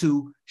going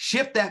to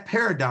shift that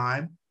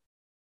paradigm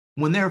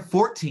when they're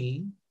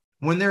 14,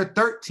 when they're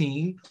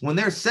 13, when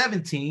they're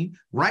 17,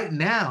 right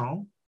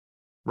now,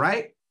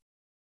 right?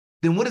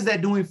 Then what is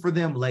that doing for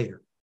them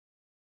later?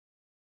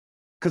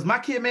 Because my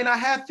kid may not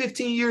have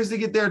 15 years to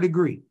get their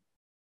degree.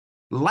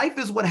 Life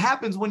is what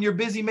happens when you're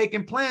busy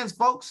making plans,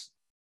 folks.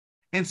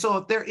 And so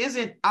if there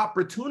isn't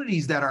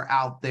opportunities that are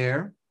out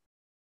there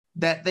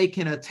that they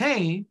can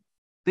attain,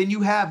 then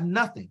you have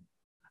nothing.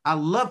 I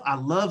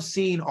love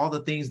seeing all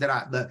the things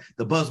that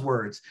the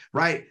buzzwords,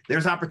 right?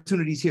 There's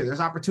opportunities here. There's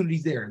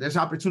opportunities there. There's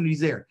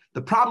opportunities there.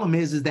 The problem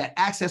is that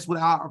access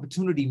without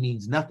opportunity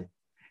means nothing.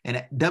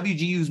 And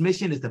WGU's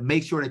mission is to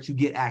make sure that you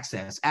get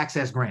access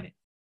granted.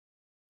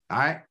 All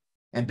right.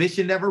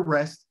 Ambition never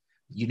rests.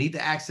 You need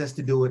the access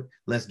to do it.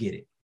 Let's get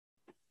it.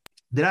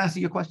 Did I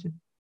answer your question?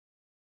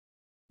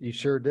 You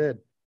sure did.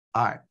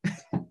 All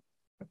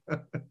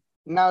right.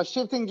 Now,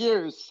 shifting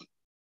gears.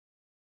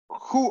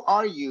 Who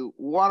are you?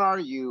 What are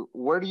you?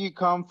 Where do you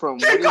come from?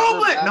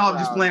 Copeland! No, I'm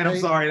just playing. I'm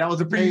sorry. That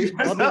was a preview.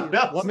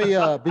 Let me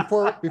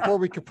before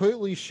we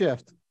completely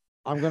shift,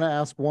 I'm going to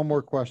ask one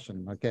more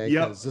question, okay?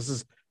 Because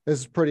this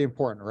is pretty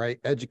important, right?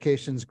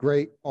 Education's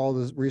great, all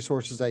the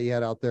resources that you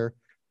had out there.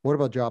 What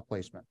about job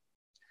placement?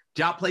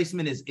 Job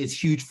placement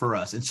is huge for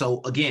us. And so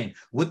again,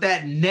 with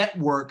that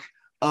network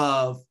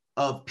of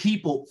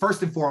people,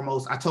 first and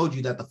foremost, I told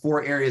you that the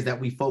 4 areas that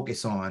we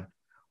focus on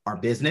are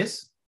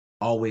business,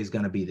 always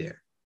going to be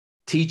there.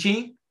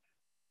 Teaching,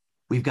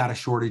 we've got a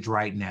shortage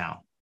right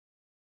now.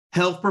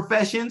 Health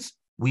professions,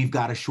 we've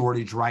got a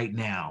shortage right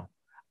now.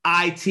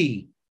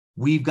 IT,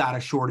 we've got a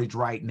shortage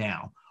right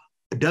now.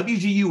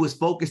 WGU is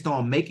focused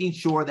on making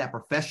sure that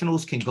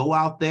professionals can go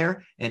out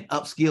there and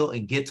upskill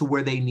and get to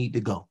where they need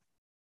to go.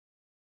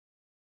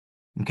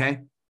 Okay.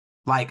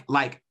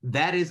 Like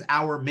that is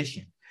our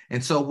mission.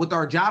 And so with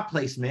our job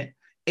placement,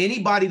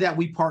 anybody that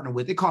we partner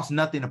with, it costs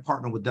nothing to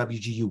partner with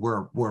WGU.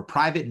 We're a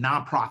private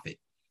nonprofit.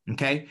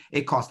 Okay.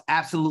 It costs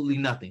absolutely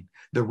nothing.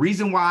 The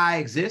reason why I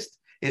exist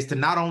is to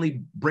not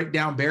only break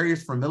down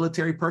barriers for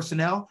military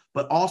personnel,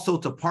 but also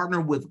to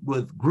partner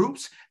with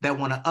groups that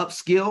want to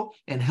upskill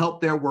and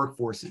help their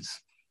workforces.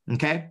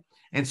 Okay.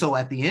 And so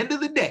at the end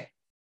of the day,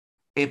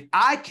 if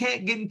I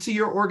can't get into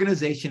your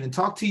organization and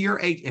talk to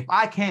if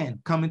I can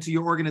come into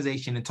your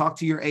organization and talk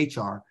to your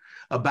HR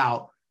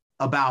about,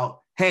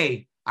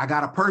 hey, I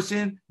got a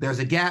person, there's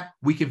a gap,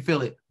 we can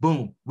fill it.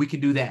 Boom, we can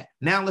do that.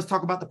 Now let's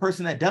talk about the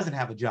person that doesn't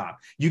have a job.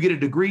 You get a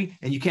degree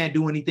and you can't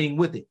do anything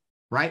with it,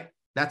 right?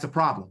 That's a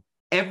problem.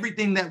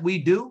 Everything that we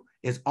do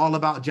is all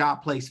about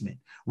job placement.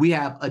 We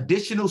have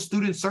additional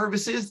student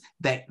services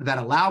that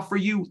allow for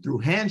you through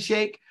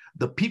Handshake.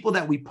 The people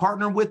that we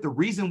partner with, the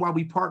reason why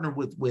we partner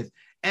with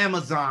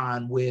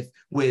Amazon, with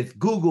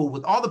Google,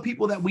 with all the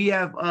people that we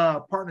have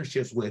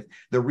partnerships with,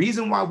 the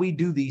reason why we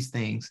do these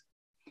things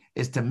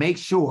is to make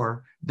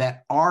sure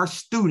that our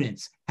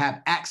students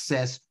have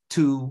access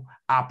to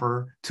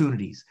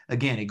opportunities.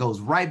 Again, it goes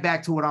right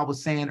back to what I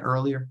was saying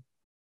earlier.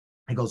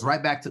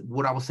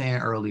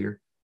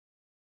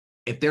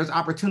 If there's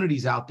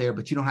opportunities out there,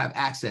 but you don't have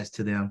access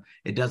to them,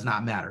 it does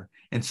not matter.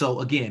 And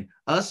so again,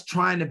 us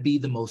trying to be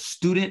the most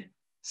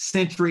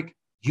student-centric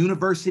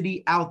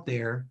university out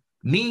there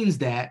means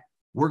that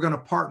we're going to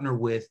partner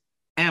with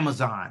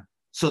Amazon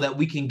so that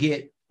we can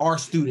get our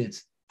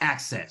students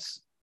access.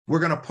 We're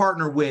going to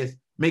partner with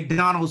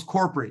McDonald's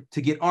corporate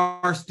to get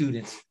our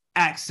students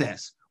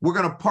access. We're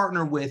going to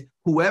partner with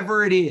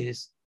whoever it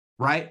is,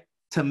 right,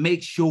 to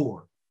make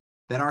sure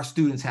that our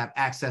students have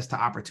access to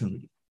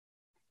opportunity.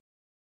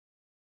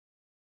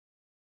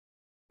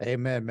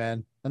 Amen,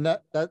 man. And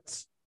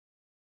that's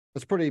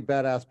pretty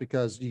badass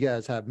because you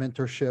guys have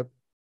mentorship.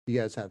 You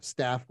guys have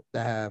staff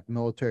that have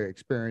military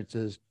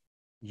experiences.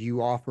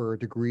 You offer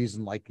degrees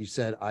in, like you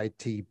said,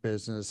 IT,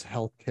 business,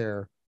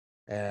 healthcare,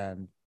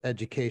 and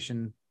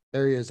education,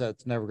 areas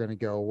that's never going to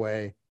go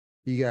away.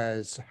 You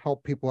guys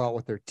help people out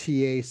with their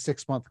TA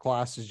 6-month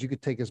classes. You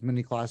could take as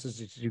many classes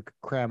as you could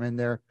cram in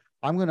there.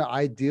 I'm going to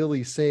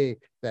ideally say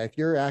that if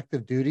you're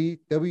active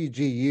duty,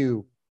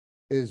 WGU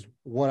is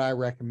what I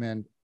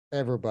recommend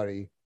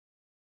everybody.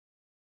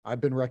 I've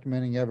been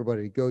recommending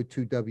everybody to go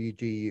to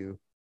WGU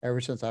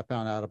ever since I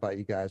found out about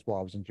you guys while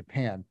I was in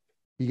Japan.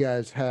 You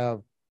guys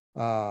have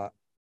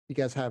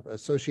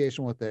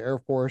association with the Air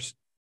Force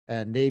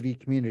and Navy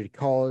Community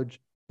College.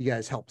 You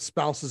guys help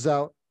spouses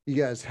out. You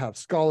guys have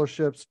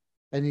scholarships,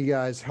 and you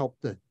guys help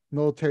the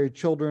military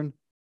children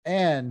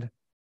and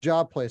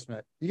job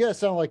placement. You guys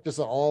sound like just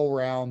an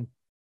all-around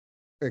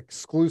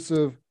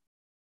exclusive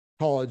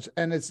college.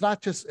 And it's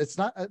not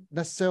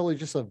necessarily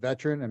just a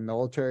veteran and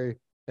military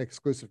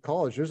exclusive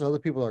college. There's other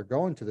people that are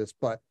going to this,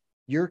 but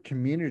your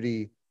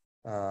community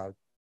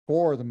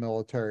for the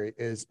military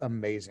is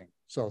amazing.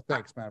 So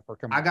thanks, man, for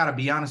coming. I got to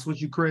be honest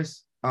with you,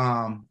 Chris.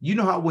 You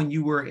know how when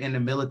you were in the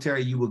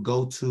military, you would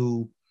go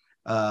to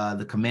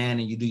the command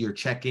and you do your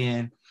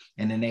check-in,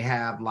 and then they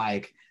have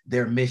like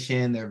their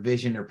mission, their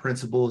vision, their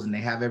principles, and they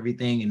have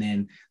everything. And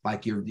then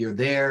like you're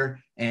there.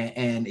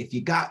 And if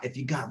you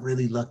got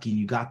really lucky and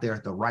you got there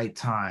at the right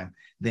time,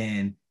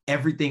 then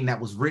everything that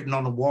was written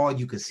on the wall,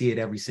 you could see it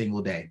every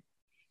single day.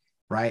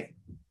 Right?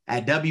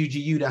 At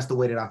WGU, that's the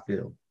way that I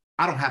feel.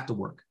 I don't have to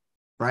work.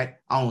 Right?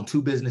 I own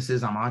 2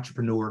 businesses. I'm an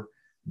entrepreneur.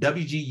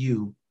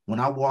 WGU, when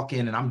I walk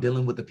in and I'm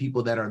dealing with the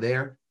people that are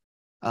there,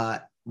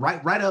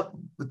 right up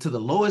to the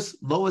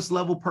lowest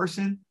level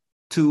person,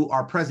 to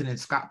our president,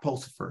 Scott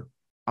Pulsifer.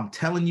 I'm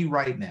telling you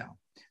right now,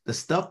 the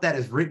stuff that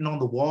is written on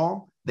the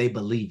wall, they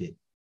believe it.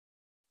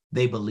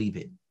 They believe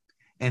it.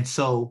 And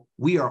so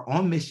we are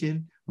on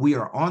mission. We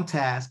are on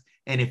task.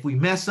 And if we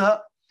mess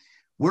up,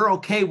 we're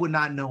okay with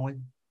not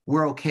knowing.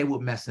 We're okay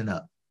with messing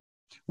up.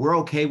 We're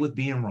okay with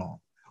being wrong.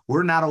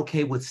 We're not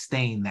okay with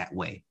staying that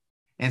way.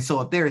 And so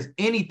if there is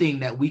anything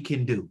that we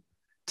can do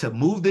to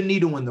move the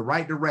needle in the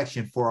right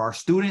direction for our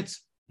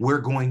students, we're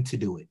going to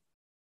do it.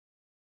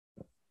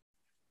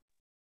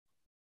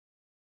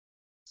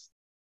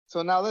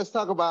 So now let's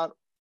talk about,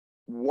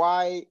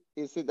 why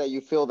is it that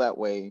you feel that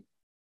way?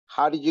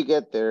 How did you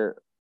get there?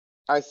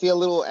 I see a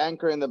little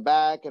anchor in the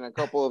back and a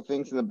couple of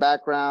things in the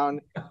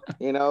background.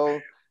 You know,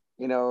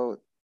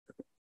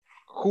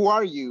 who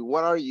are you?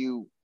 What are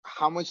you?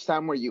 How much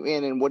time were you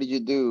in, and what did you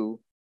do?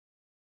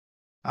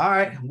 All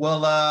right.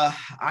 Well, I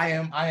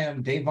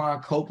am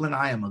Davon Copeland.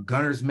 I am a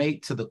gunner's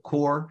mate to the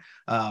core.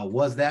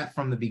 Was that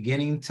from the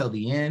beginning till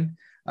the end,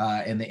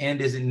 and the end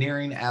isn't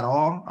nearing at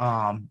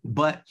all.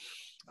 But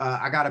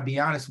I got to be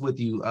honest with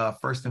you.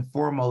 First and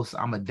foremost,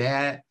 I'm a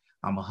dad.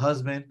 I'm a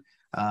husband.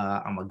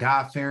 I'm a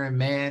God-fearing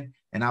man,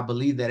 and I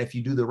believe that if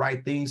you do the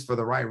right things for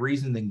the right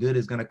reason, then good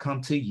is going to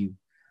come to you.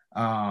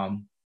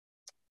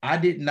 I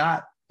did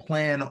not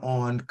plan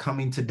on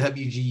coming to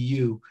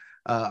WGU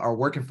or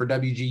working for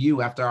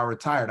WGU after I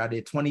retired. I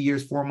did 20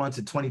 years, 4 months,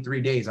 and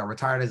 23 days. I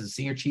retired as a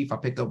senior chief. I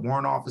picked up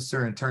warrant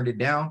officer and turned it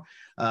down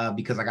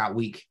because I got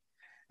weak.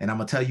 And I'm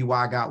gonna tell you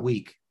why I got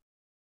weak.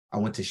 I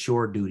went to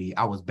shore duty.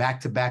 I was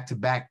back to back to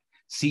back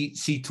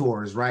sea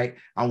tours, right?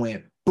 I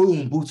went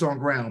boom, boots on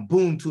ground,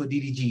 boom to a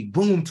DDG,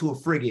 boom to a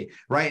frigate,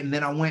 right? And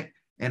then I went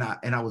and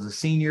I was a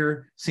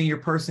senior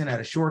person at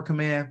a shore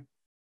command.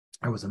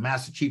 I was a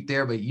master chief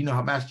there, but you know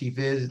how master chief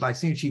is. It's like,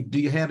 senior chief, do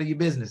you handle your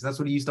business? That's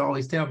what he used to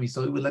always tell me.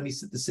 So he would let me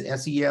sit the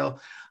SEL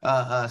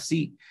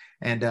seat.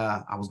 And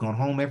I was going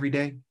home every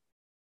day.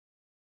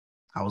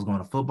 I was going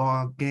to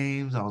football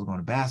games. I was going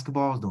to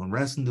basketball. I was doing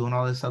wrestling, doing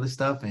all this other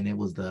stuff. And it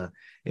was the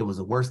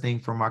worst thing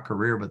for my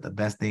career, but the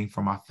best thing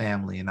for my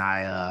family. And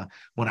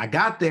when I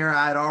got there,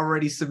 I had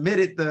already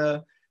submitted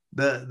the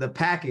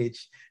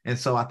package. And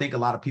so I think a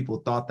lot of people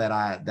thought that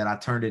I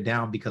turned it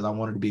down because I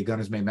wanted to be a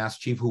Gunner's Mate Master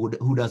Chief.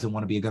 Who doesn't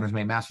want to be a Gunner's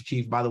Mate Master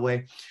Chief, by the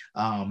way?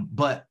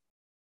 But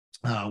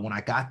when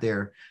I got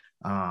there,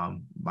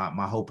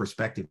 my whole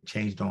perspective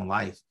changed on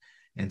life.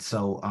 And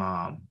so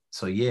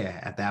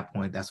yeah, at that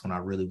point, that's when I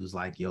really was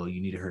like, yo,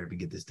 you need to hurry up and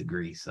get this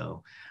degree.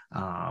 So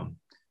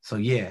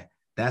yeah,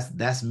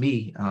 that's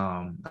me.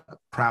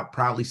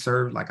 Proudly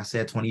served, like I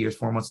said, 20 years,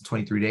 4 months, and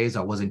 23 days.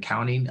 I wasn't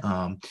counting.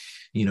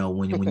 You know,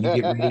 when you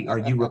get ready, or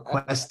when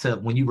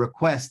you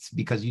request,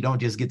 because you don't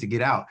just get to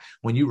get out,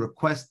 when you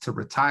request to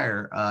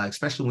retire,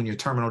 especially when your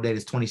terminal date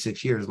is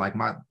 26 years, like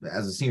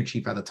as a senior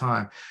chief at the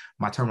time,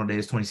 my terminal date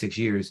is 26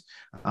 years.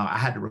 I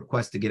had to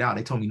request to get out.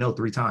 They told me no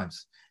 3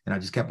 times. And I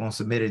just kept on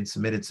submitting.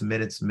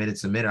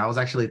 I was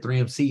actually a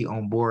 3MC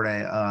on board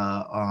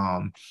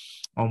LHA,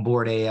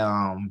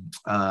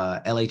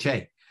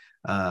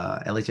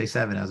 LHA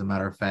 7, as a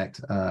matter of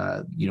fact,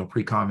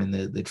 pre-com in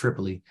the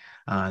Tripoli.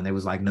 And they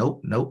was like,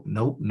 nope.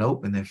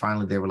 And then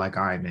finally they were like,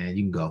 all right, man,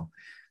 you can go.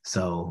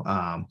 So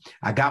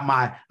I got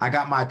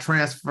my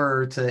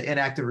transfer to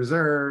inactive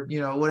reserve,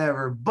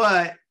 whatever,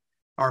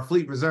 or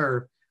fleet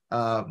reserve.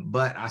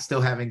 But I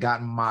still haven't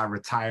gotten my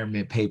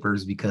retirement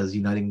papers because,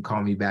 they can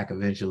call me back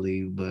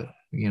eventually, but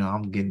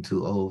I'm getting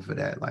too old for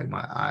that. Like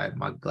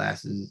my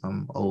glasses,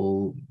 I'm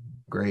old,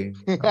 gray.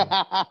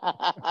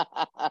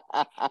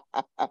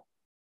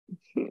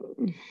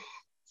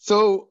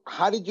 So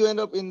how did you end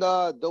up in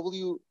the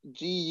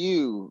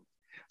WGU?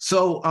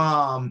 So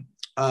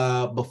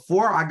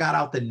before I got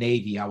out the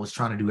Navy, I was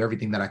trying to do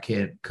everything that I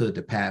could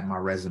to pad my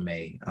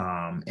resume.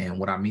 And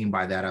what I mean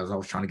by that, I was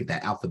always trying to get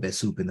that alphabet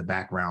soup in the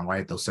background,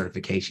 right? Those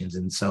certifications.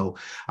 And so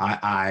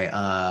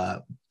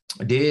I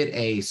did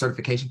a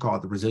certification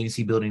called the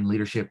Resiliency Building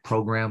Leadership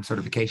Program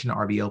Certification,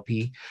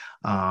 RBLP.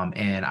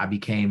 And I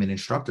became an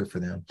instructor for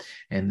them.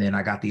 And then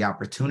I got the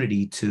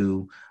opportunity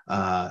to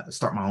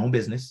start my own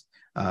business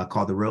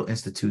called the Real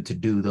Institute to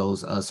do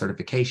those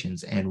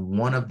certifications. And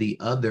one of the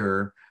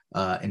other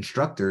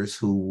instructors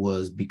who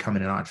was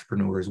becoming an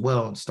entrepreneur as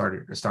well and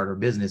started a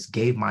business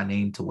gave my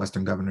name to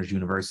Western Governors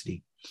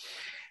University.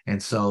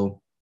 And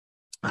so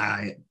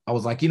I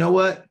was like, you know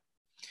what?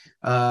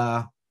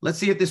 Let's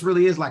see if this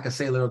really is like a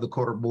sailor of the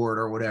quarter board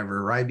or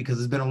whatever, right? Because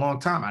it's been a long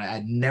time.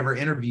 I'd never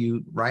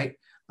interviewed, right?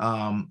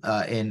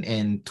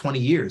 In 20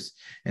 years.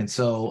 And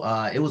so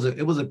it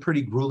was a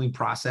pretty grueling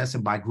process.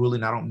 And by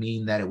grueling, I don't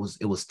mean that it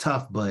was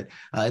tough, but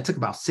it took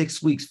about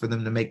 6 weeks for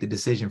them to make the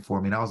decision for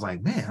me. And I was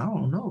like, man, I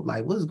don't know,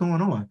 like, what's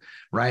going on,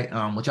 right?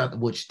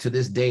 Which to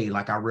this day,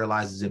 like, I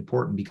realize is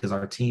important because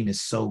our team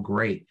is so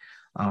great.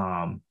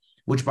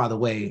 Which, by the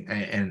way,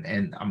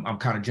 and I'm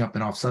kind of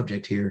jumping off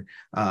subject here.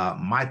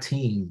 My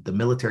team, the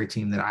military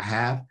team that I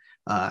have,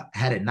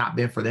 had it not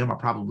been for them, I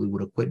probably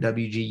would have quit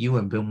WGU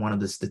and been one of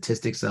the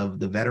statistics of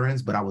the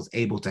veterans. But I was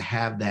able to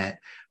have that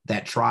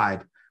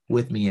tribe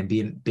with me and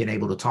being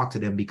able to talk to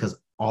them because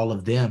all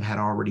of them had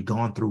already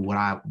gone through what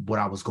I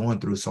was going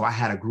through. So I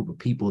had a group of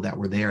people that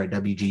were there at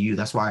WGU.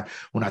 That's why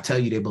when I tell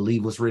you they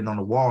believe what's written on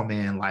the wall,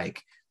 man, like,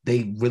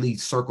 they really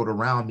circled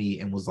around me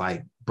and was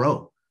like,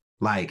 bro,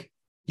 like,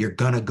 you're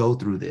gonna go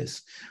through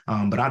this.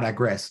 But I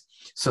digress.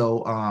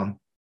 So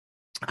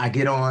I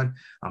get on,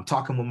 I'm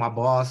talking with my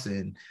boss,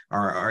 and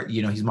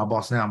he's my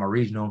boss now, my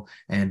regional,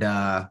 and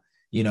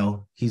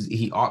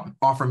he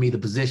offered me the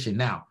position.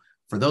 Now,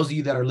 for those of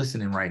you that are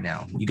listening right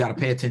now, you got to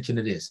pay attention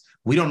to this.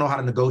 We don't know how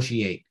to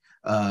negotiate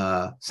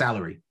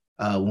salary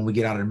when we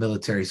get out of the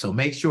military. So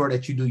make sure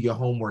that you do your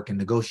homework and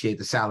negotiate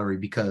the salary,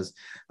 because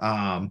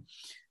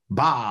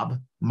Bob,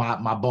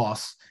 my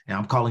boss, and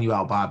I'm calling you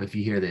out, Bob, if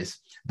you hear this,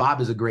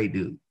 Bob is a great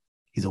dude.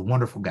 He's a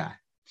wonderful guy.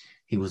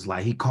 He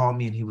called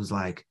me and he was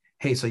like,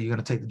 hey, so you're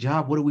going to take the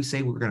job? What do we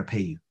say we're going to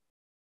pay you?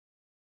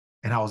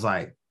 And I was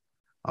like,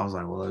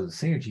 well, as a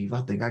senior chief,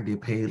 I think I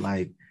get paid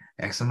like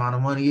X amount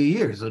of money a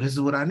year. So this is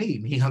what I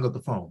need. And he hung up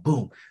the phone.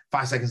 Boom.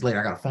 5 seconds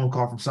later, I got a phone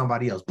call from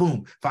somebody else.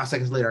 Boom. 5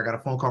 seconds later, I got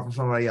a phone call from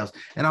somebody else.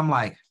 And I'm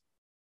like,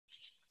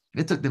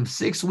 it took them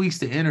 6 weeks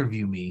to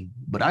interview me,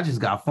 but I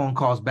just got phone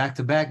calls back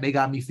to back. They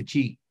got me for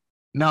cheap.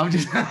 No, I'm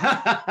just...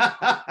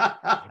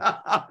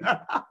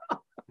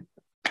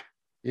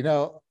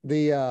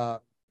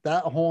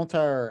 That whole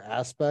entire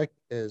aspect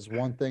is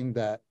one thing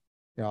that,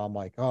 I'm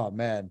like, oh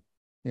man,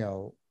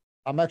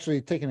 I'm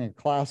actually taking a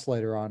class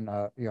later on,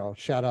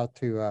 shout out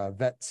to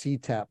Vet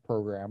CTAP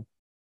program,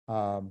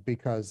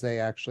 because they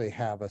actually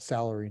have a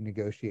salary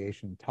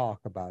negotiation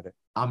talk about it.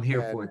 I'm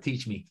here for it.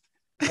 Teach me.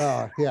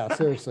 Yeah,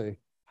 seriously.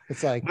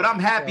 It's like, but I'm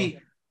happy.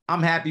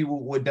 I'm happy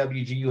with what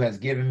WGU has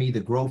given me, the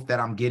growth that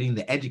I'm getting,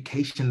 the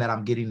education that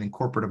I'm getting in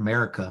corporate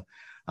America.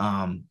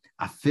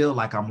 I feel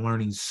like I'm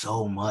learning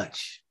so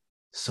much.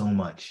 So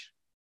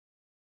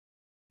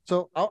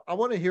I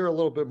want to hear a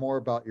little bit more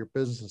about your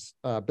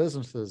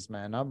businesses,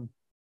 man. I'm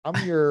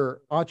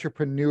your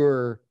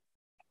entrepreneur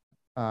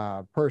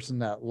person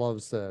that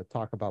loves to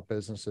talk about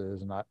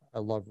businesses, and I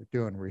love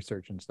doing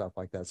research and stuff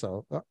like that.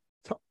 So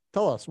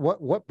tell us,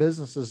 what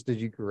businesses did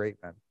you create,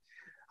 man?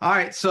 All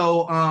right.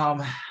 So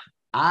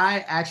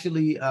I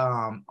actually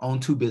own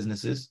two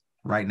businesses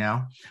right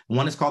now.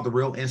 One is called the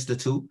Real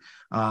Institute.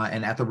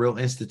 And at the Real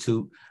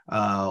Institute,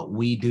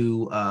 we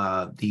do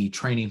the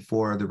training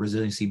for the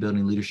Resiliency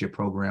Building Leadership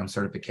Program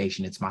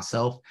certification. It's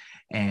myself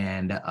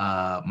and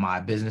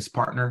my business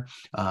partner,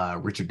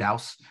 Richard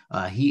Dowse.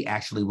 He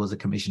actually was a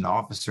commissioned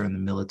officer in the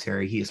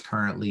military. He is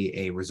currently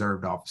a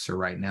reserved officer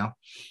right now.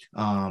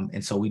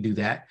 And so we do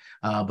that.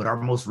 But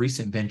our most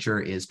recent venture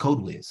is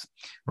CodeWiz.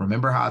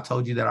 Remember how I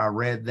told you that I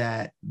read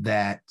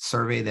that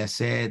survey that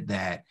said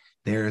that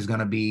there's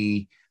going to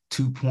be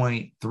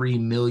 2.3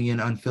 million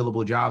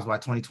unfillable jobs by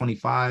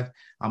 2025.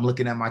 I'm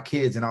looking at my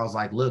kids and I was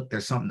like, look,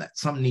 there's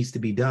something needs to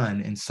be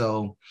done. And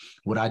so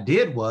what I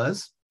did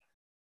was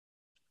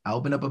I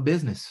opened up a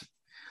business.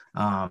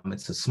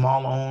 It's a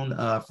small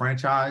owned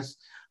franchise.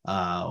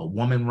 A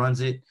woman runs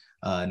it,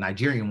 a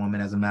Nigerian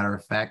woman, as a matter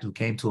of fact, who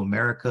came to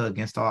America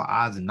against all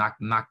odds and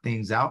knocked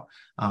things out.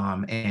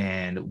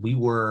 And we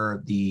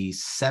were the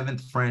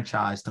 7th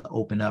franchise to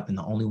open up and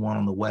the only one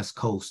on the West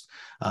Coast.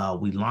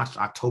 We launched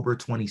October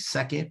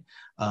 22nd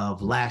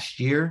of last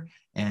year,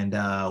 and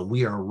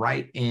we are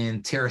right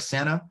in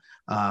Terrasana,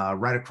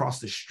 right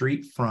across the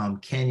street from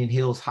Canyon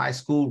Hills High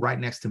School, right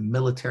next to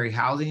military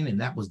housing.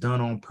 And that was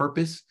done on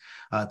purpose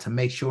to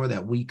make sure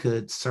that we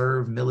could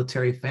serve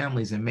military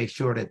families and make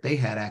sure that they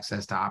had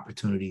access to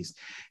opportunities.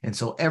 And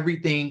so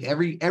everything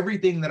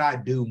that I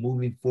do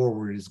moving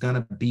forward is going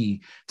to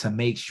be to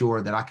make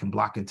sure that I can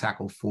block and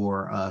tackle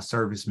for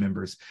service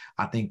members.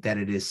 I think that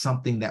it is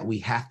something that we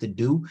have to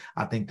do.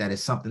 I think that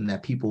is something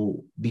that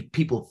people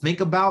think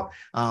about,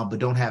 but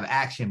don't have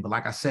action. But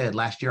like I said,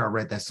 last year I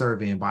read that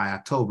survey, and by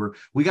October,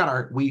 we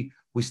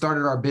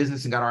started our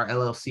business and got our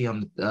LLC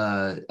on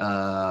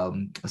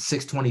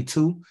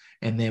 6/22,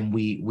 and then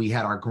we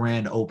had our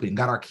grand open,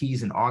 got our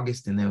keys in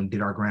August, and then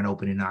did our grand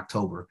opening in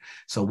October.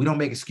 So we don't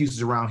make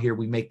excuses around here.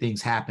 We make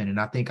things happen, and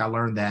I think I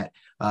learned that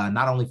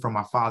not only from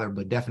my father,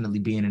 but definitely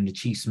being in the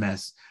Chiefs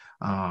mess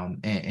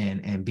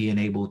and being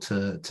able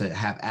to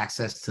have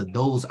access to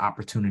those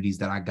opportunities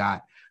that I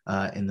got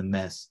in the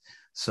mess.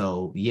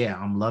 So yeah,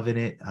 I'm loving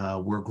it.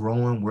 We're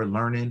growing, we're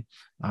learning,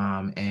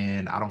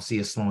 and I don't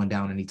see us slowing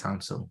down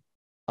anytime soon.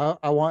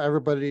 I want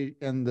everybody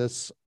in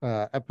this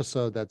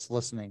episode that's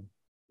listening,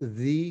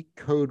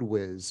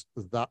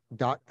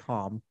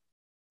 thecodewhiz.com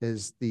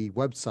is the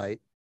website.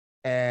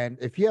 And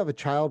if you have a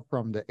child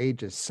from the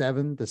ages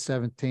 7 to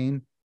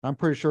 17, I'm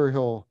pretty sure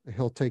he'll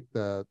take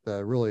the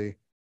really,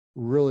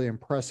 really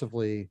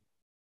impressively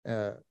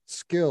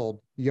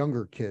skilled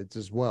younger kids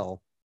as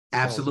well.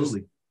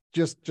 Absolutely. So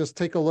just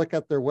take a look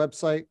at their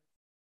website,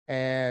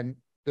 and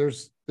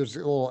there's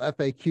little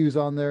FAQs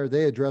on there.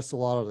 They address a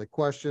lot of the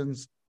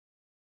questions.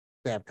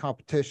 They have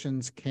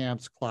competitions,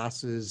 camps,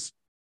 classes.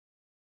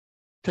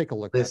 Take a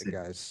look at it,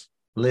 guys.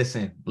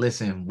 Listen.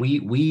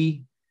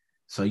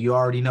 So you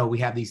already know we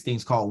have these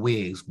things called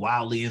WIGs,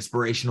 wildly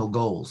inspirational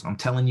goals. I'm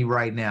telling you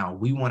right now,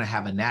 we want to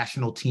have a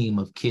national team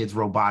of kids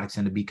robotics.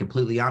 And to be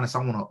completely honest, I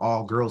want an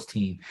all girls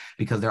team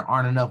because there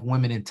aren't enough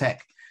women in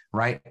tech.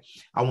 Right?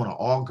 I want an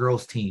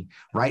all-girls team.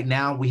 Right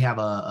now, we have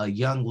a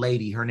young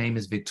lady. Her name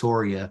is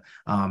Victoria.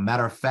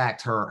 Matter of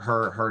fact,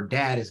 her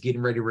dad is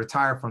getting ready to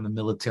retire from the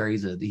military.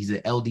 He's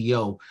an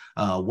LDO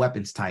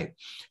weapons type.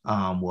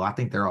 Well, I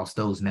think they're all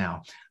STOs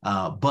now.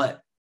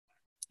 But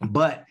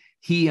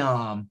he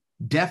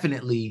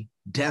definitely.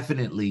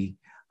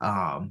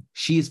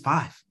 She is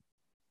 5.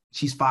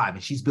 She's 5,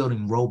 and she's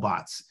building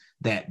robots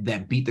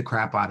that beat the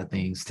crap out of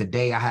things.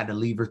 Today, I had to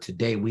leave her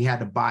today. We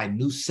had to buy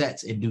new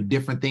sets and do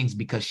different things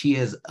because she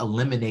has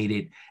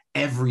eliminated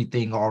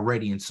everything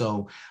already. And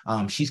so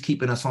she's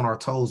keeping us on our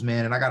toes,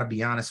 man. And I got to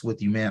be honest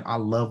with you, man, I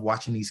love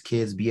watching these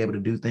kids be able to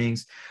do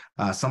things.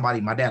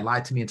 My dad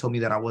lied to me and told me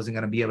that I wasn't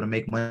going to be able to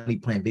make money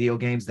playing video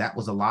games. That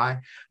was a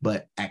lie.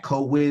 But at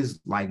CodeWiz,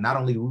 like, not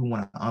only do we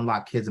want to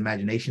unlock kids'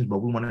 imaginations, but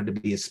we wanted to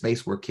be a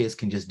space where kids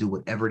can just do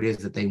whatever it is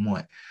that they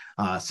want.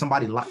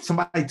 Somebody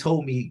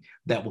told me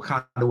that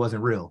Wakanda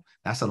wasn't real.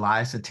 That's a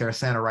lie. It's in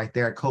Terrasana right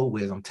there at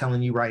CodeWiz. I'm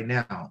telling you right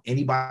now,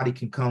 anybody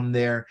can come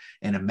there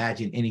and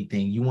imagine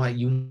anything. We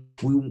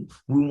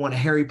want a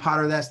Harry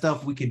Potter, that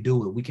stuff. We can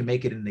do it. We can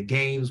make it in the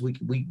games. We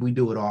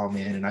do it all,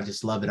 man. And I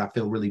just love it. I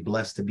feel really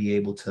blessed to be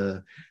able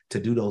to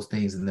do those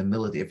things in the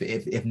military.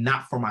 If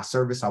not for my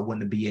service, I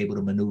wouldn't be able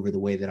to maneuver the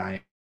way that I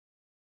am.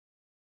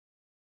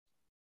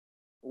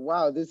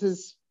 Wow, this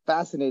is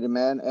fascinating,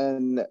 man.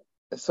 And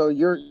so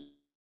you're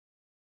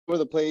for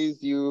the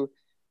plays.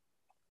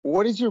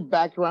 What is your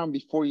background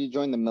before you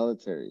joined the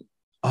military?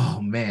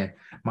 Oh man,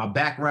 my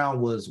background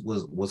was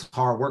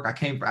hard work.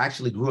 I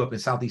actually grew up in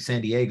Southeast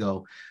San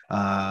Diego.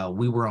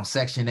 We were on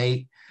Section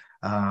 8.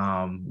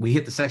 We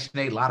hit the Section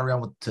 8 lottery. I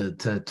went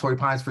to Torrey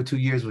Pines for 2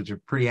 years, which is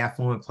a pretty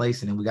affluent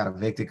place, and then we got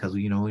evicted because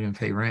we didn't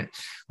pay rent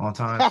on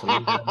time. So we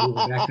ended up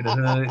moving back to the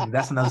hood.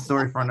 That's another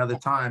story for another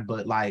time.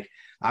 But like,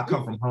 I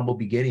come from humble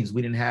beginnings.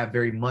 We didn't have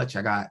very much.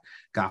 I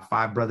got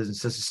 5 brothers and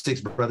sisters,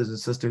 6 brothers and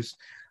sisters.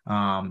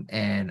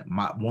 And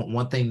my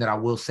one thing that I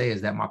will say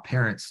is that my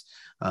parents,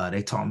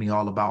 they taught me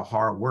all about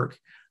hard work.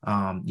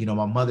 My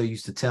mother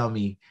used to tell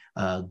me,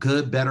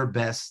 good, better,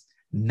 best.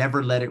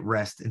 Never let it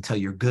rest until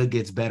your good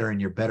gets better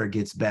and your better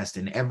gets best.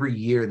 And every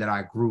year that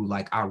I grew,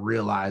 like, I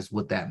realized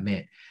what that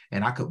meant.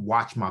 And I could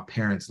watch my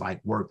parents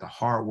like work, the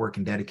hard work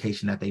and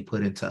dedication that they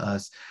put into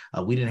us.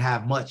 We didn't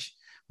have much.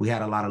 We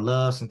had a lot of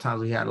love.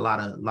 Sometimes we had a lot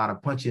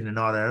of punching and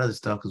all that other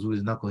stuff because we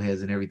was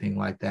knuckleheads and everything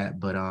like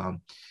that. But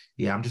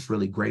yeah, I'm just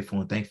really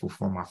grateful and thankful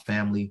for my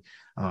family.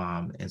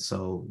 And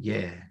so,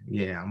 yeah,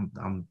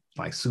 I'm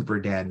like super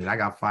dad. And I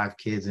got 5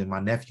 kids, and my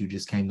nephew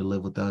just came to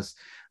live with us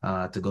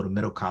to go to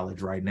middle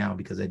college right now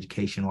because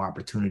educational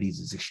opportunities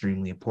is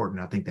extremely important.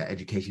 I think that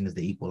education is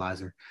the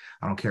equalizer.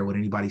 I don't care what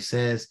anybody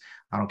says.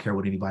 I don't care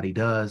what anybody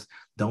does.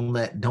 Do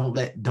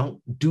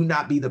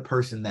not be the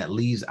person that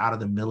leaves out of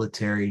the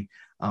military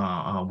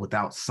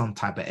without some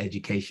type of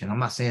education. I'm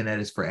not saying that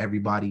it's for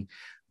everybody,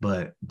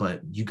 but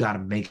you got to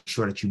make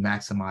sure that you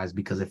maximize,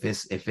 because if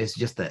it's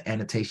just the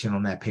annotation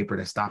on that paper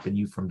that's stopping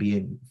you from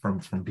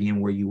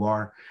being where you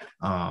are,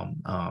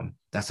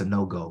 that's a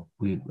no-go.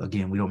 We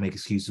don't make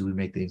excuses, we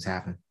make things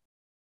happen.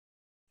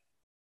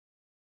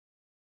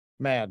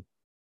 Man,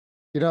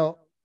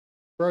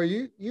 bro,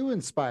 you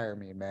inspire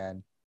me,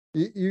 man.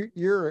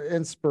 You're an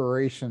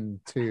inspiration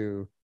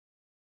to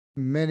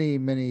many,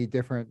 many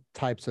different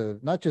types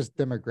of, not just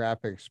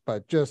demographics,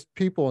 but just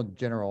people in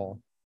general.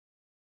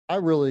 I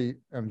really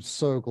am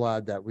so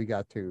glad that we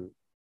got to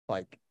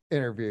like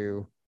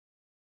interview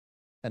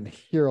and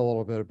hear a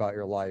little bit about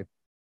your life,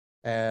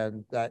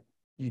 and that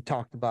you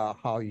talked about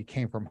how you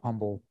came from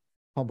humble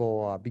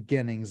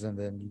beginnings, and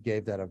then you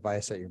gave that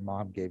advice that your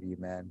mom gave you,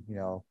 man.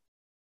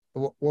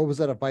 What was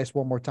that advice?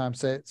 One more time,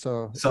 say it.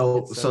 So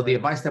right. The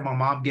advice that my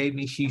mom gave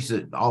me, she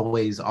should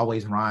always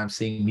rhyme,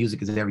 sing,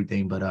 music is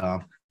everything,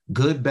 but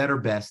good, better,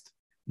 best.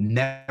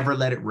 Never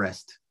let it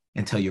rest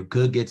until your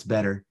good gets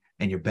better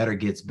and your better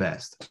gets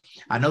best.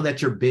 I know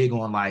that you're big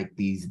on like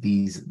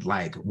these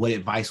like, what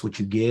advice would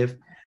you give?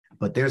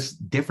 But there's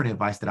different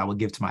advice that I would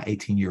give to my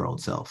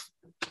 18-year-old self.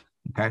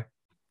 Okay.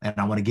 And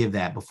I want to give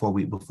that before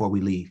we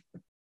leave.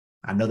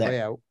 I know that.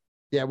 Oh,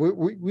 yeah.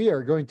 We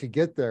are going to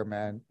get there,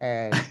 man.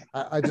 And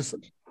I just,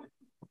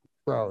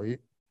 bro,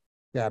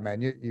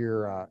 man,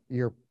 you're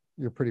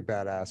pretty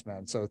badass,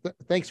 man. So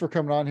thanks for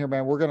coming on here,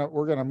 man. We're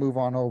going to move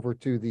on over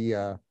to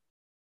the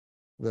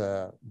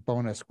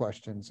bonus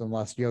questions,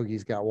 unless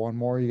Yogi's got one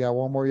more. You got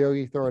one more,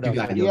 Yogi? Throw it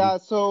out. Yeah,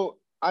 so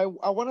I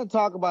want to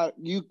talk about,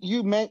 you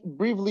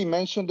briefly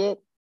mentioned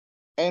it,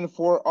 and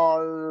for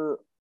our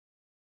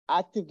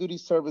active duty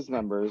service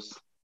members,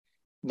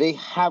 they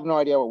have no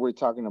idea what we're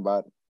talking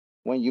about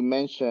when you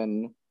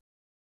mention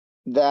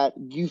that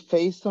you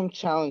face some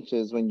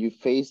challenges when you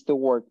face the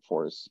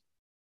workforce,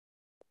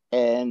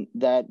 and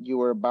that you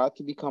were about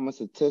to become a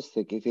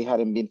statistic if it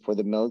hadn't been for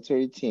the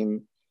military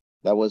team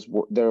that was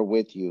there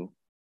with you.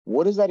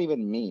 What does that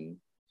even mean?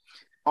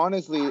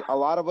 Honestly, a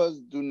lot of us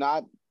do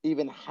not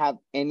even have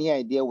any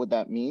idea what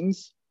that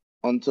means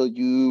until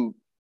you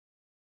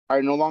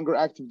are no longer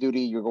active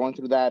duty. You're going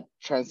through that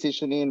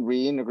transitioning,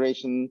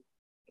 reintegration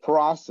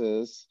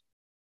process.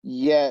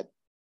 Yet,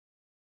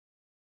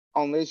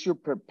 unless you're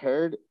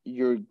prepared,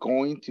 you're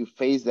going to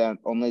face that.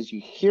 Unless you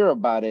hear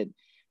about it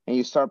and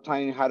you start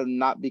planning how to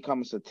not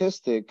become a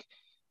statistic,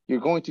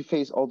 you're going to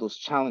face all those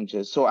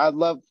challenges. So I'd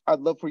love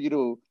for you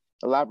to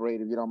elaborate,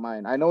 if you don't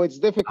mind. I know it's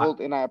difficult,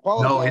 and I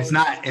apologize.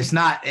 No, it's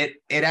not.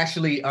 It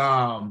actually,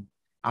 I'm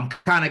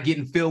kind of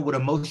getting filled with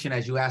emotion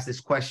as you ask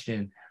this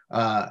question,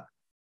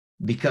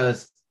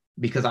 because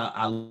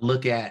I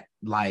look at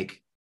like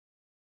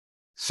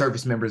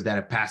service members that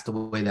have passed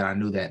away that I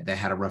knew that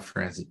had a rough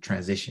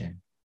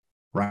transition,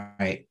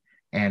 right?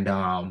 And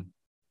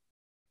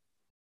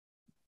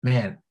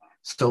man,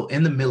 so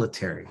in the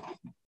military,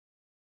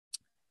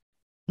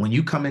 when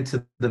you come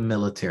into the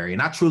military,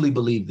 and I truly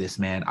believe this,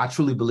 man, I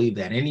truly believe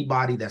that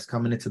anybody that's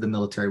coming into the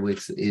military,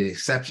 with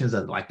exceptions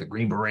of like the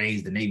Green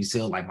Berets, the Navy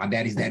SEAL, like my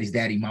daddy's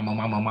daddy,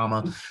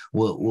 mama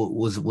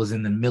was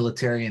in the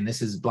military, and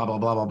this is blah, blah,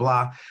 blah, blah,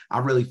 blah. I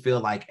really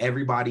feel like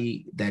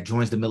everybody that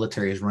joins the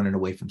military is running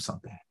away from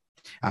something.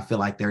 I feel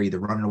like they're either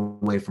running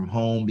away from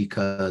home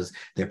because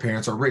their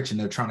parents are rich and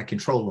they're trying to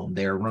control them.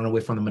 They're running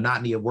away from the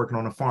monotony of working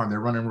on a farm. They're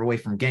running away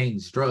from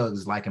gangs,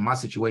 drugs. Like in my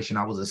situation,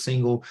 I was a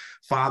single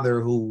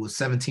father who was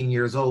 17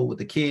 years old with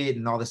a kid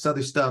and all this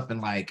other stuff.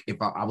 And like,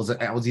 if I was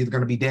either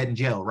going to be dead in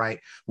jail, right?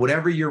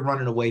 Whatever you're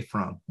running away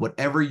from,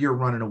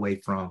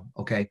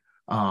 okay?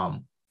 By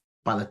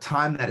the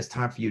time that it's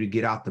time for you to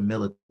get out the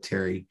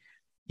military,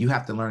 you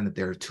have to learn that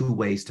there are 2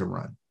 ways to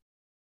run.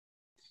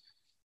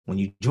 When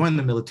you joined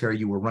the military,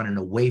 you were running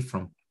away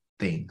from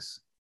things.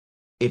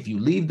 If you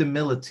leave the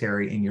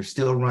military and you're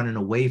still running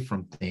away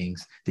from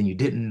things, then you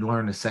didn't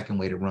learn the second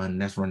way to run,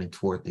 and that's running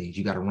toward things.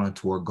 You got to run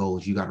toward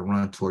goals. You got to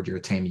run toward your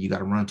attainment. You got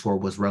to run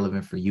toward what's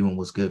relevant for you and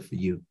what's good for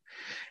you.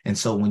 And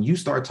so when you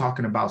start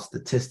talking about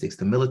statistics,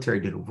 the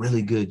military did a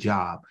really good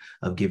job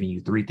of giving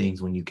you three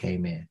things when you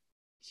came in.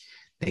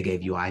 They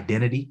gave you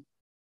identity,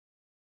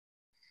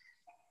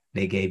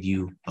 they gave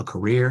you a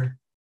career,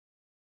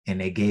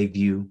 and they gave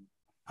you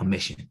a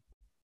mission.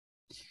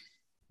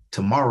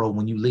 Tomorrow,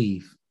 when you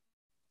leave,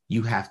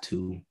 you have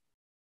to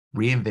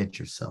reinvent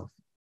yourself.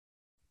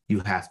 You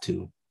have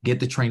to get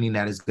the training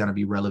that is going to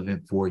be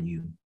relevant for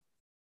you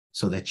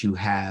so that you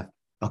have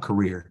a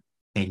career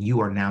and you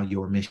are now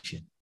your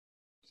mission.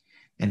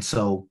 And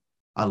so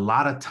a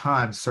lot of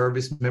times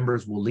service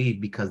members will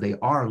leave because they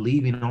are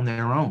leaving on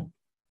their own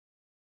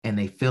and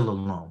they feel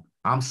alone.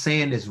 I'm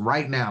saying this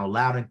right now,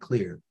 loud and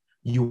clear.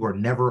 You are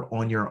never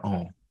on your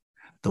own.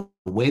 The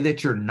way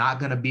that you're not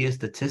going to be a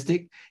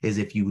statistic is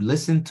if you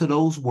listen to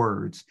those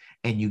words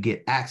and you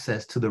get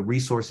access to the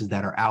resources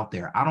that are out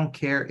there. I don't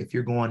care if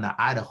you're going to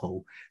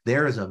Idaho.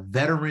 There is a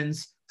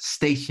veterans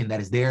station that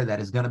is there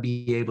that is going to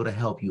be able to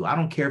help you. I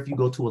don't care if you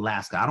go to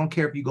Alaska. I don't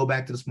care if you go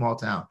back to the small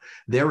town.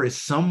 There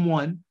is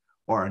someone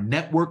or a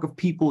network of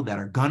people that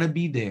are going to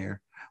be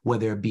there,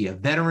 whether it be a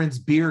veterans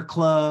beer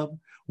club,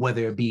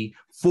 whether it be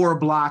 4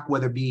 Block,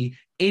 whether it be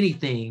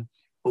anything.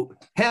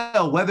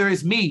 Hell, whether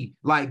it's me,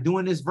 like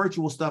doing this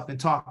virtual stuff and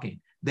talking,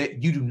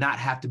 that you do not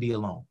have to be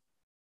alone.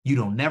 You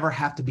don't never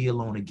have to be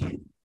alone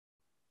again.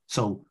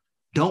 So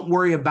don't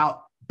worry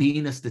about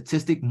being a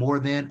statistic more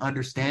than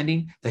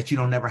understanding that you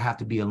don't never have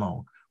to be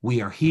alone.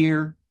 We are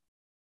here,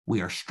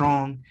 we are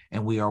strong,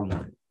 and we are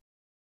one.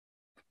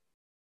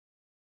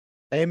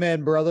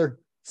 Amen, brother.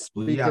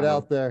 Speak Yeah, it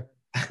out there.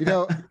 You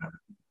know,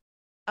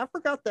 I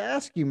forgot to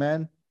ask you,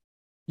 man.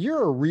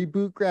 You're a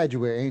reboot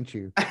graduate, ain't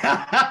you?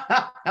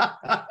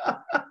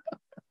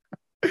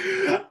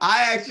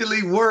 I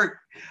actually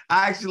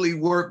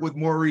work with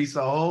Maurice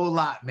a whole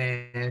lot,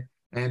 man.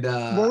 And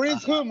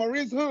Maurice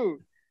who?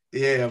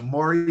 Yeah,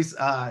 Maurice.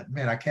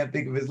 Man, I can't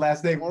think of his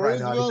last name Maurice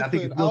right now. Wilson. I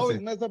think it's I always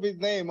Wilson. mess up his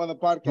name on the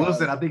podcast.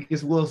 Wilson, I think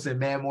it's Wilson,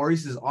 man.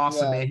 Maurice is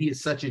awesome, Yeah. man. He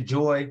is such a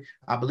joy.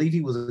 I believe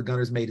he was a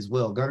gunner's mate as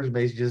well. Gunner's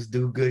mates just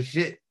do good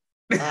shit.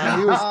 He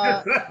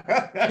was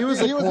He was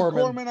a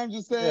corpsman. corpsman, I'm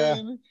just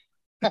saying.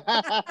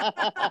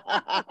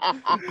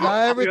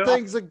 Not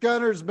everything's a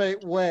gunner's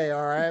mate way,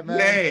 all right, man.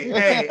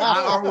 Hey,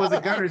 I was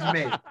a gunner's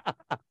mate.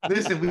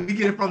 Listen, we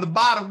get it from the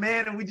bottom,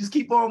 man, and we just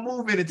keep on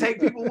moving and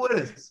take people with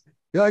us.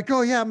 You're like,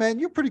 oh yeah, man,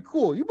 you're pretty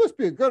cool. You must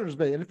be a gunner's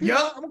mate. And if you're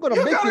not, I'm gonna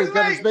You're make you a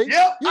gunner's mate.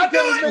 Yep, You're a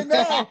gunner's mate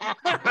now.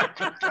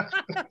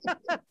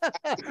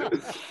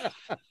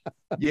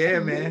 Yeah,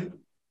 man.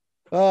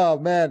 Oh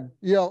man,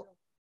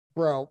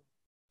 bro,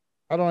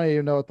 I don't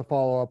even know what to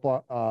follow up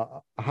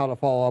on, how to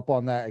follow up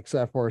on that,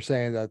 except for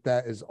saying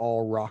that is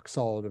all rock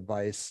solid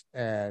advice,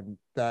 and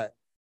that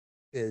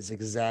is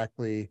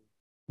exactly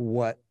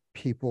what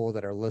people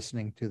that are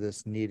listening to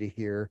this need to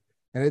hear.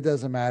 And it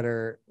doesn't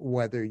matter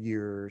whether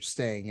you're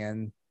staying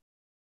in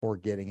or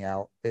getting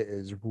out; it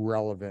is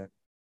relevant,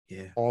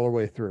 all the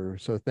way through.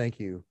 So thank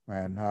you,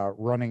 man.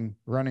 Running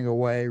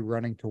away,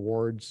 running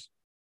towards,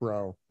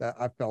 bro. That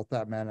I felt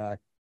that, man. I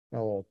got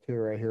a little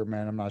tear right here,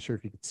 man. I'm not sure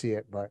if you could see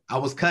it, but I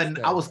was cutting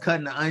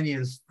the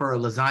onions for a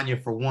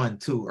lasagna for one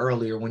too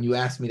earlier when you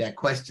asked me that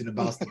question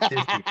about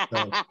statistics.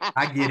 So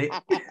I get it,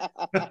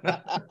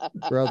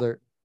 brother.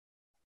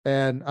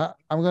 And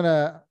I'm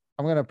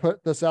gonna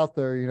put this out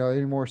there.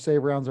 Any more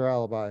save rounds or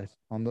alibis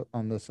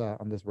on this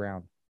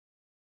round?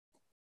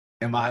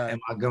 Am I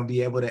gonna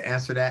be able to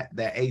answer that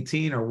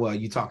 18 or what?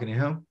 You talking to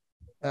him?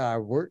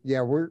 We're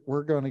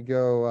gonna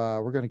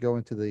go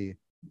into the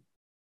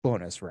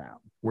bonus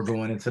round. We're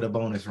going into the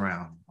bonus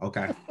round.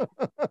 Okay.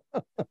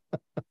 All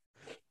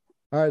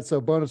right.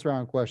 So bonus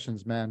round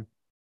questions, man.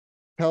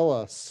 Tell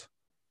us,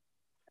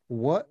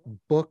 what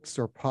books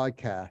or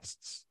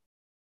podcasts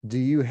do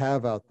you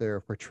have out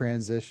there for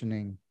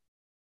transitioning,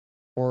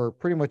 or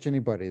pretty much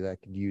anybody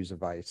that could use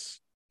advice?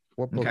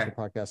 What books or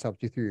podcasts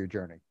helped you through your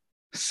journey?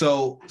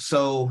 So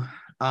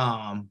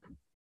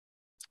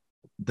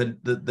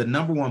the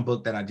number one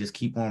book that I just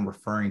keep on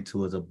referring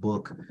to is a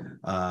book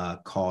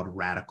called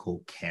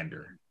Radical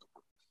Candor.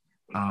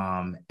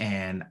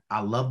 And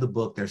I love the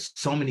book. There's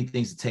so many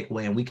things to take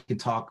away, and we can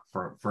talk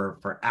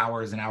for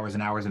hours and hours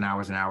and hours and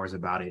hours and hours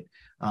about it.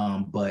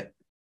 But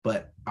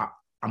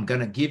I'm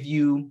gonna give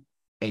you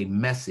a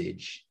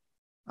message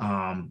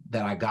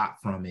that I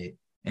got from it,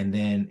 and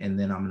then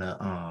I'm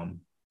gonna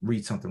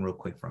read something real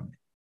quick from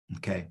it.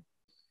 Okay.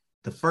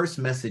 The first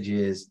message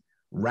is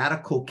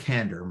radical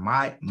candor.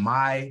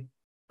 My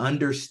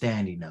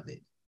understanding of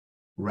it,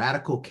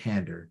 radical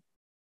candor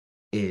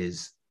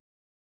is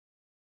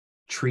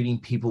treating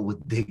people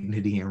with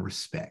dignity and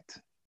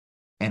respect.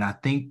 And I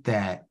think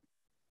that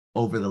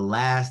over the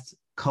last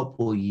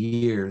couple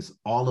years,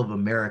 all of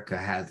America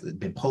has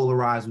been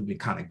polarized. We've been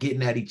kind of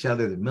getting at each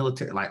other, the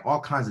military, like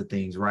all kinds of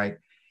things, right?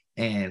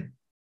 And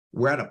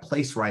we're at a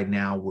place right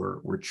now where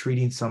we're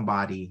treating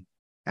somebody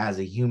as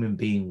a human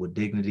being with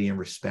dignity and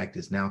respect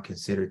is now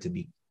considered to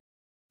be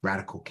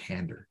radical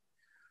candor.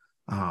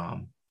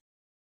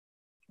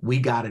 We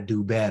got to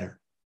do better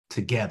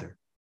together,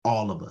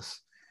 all of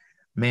us.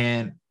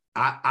 Man,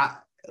 I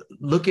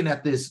looking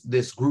at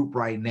this group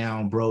right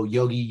now, bro.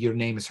 Yogi, your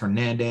name is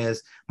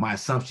Hernandez. My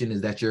assumption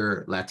is that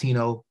you're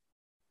Latino,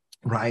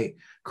 right?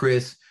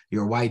 Chris,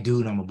 you're a white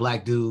dude. I'm a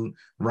black dude,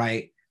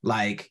 right?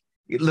 Like,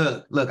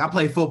 look, I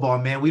play football,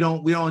 man. We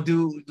don't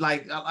do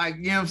like, you know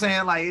what I'm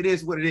saying? Like, it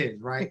is what it is,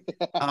 right?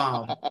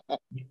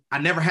 I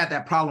never had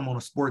that problem on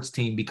a sports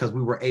team because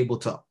we were able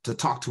to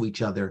talk to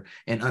each other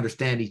and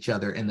understand each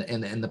other.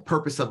 And the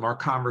purpose of our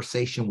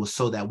conversation was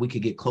so that we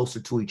could get closer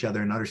to each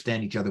other and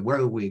understand each other,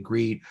 whether we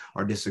agreed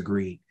or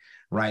disagreed,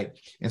 right?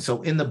 And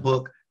so in the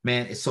book,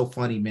 man, it's so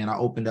funny, man. I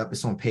opened up,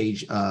 it's on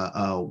page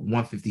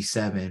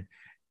 157.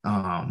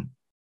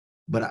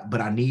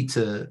 But I need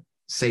to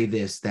say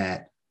this,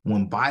 that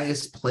when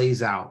bias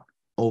plays out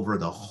over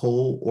the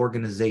whole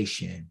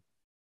organization,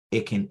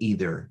 it can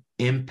either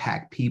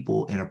impact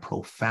people in a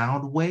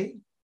profound way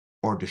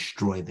or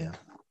destroy them.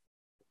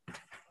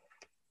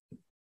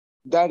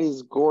 That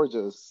is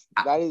gorgeous.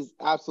 That is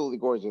absolutely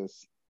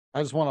gorgeous.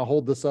 I just want to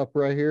hold this up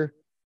right here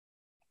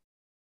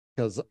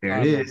because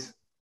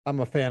I'm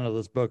a fan of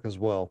this book as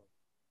well.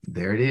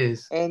 There it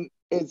is. And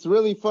it's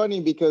really funny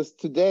because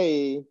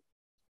today,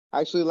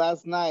 actually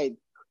last night,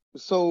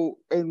 so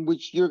in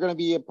which you're going to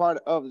be a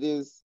part of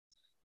this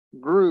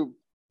group,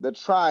 the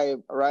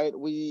tribe, right?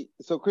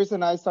 So Chris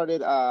and I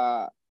started,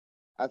 I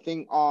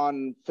think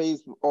on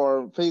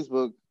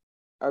Facebook,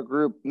 a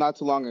group not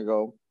too long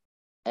ago.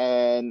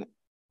 And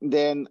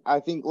then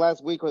I think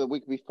last week or the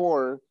week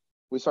before,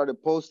 we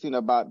started posting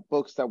about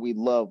books that we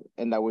love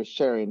and that we're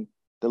sharing,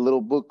 the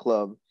little book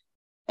club.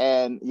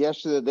 And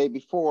yesterday, the day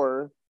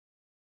before,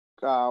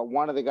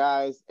 one of the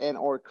guys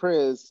or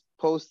Chris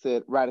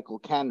posted Radical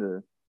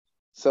Candor.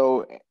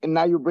 So, and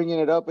now you're bringing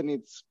it up and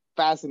it's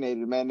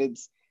fascinating, man.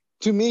 It's,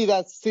 to me,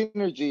 that's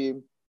synergy,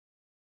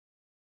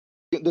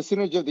 the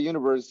synergy of the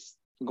universe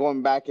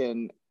going back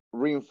and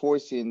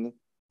reinforcing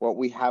what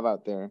we have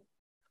out there.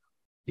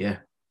 Yeah.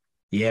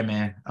 Yeah,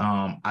 man.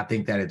 I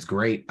think that it's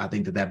great. I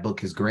think that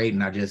book is great.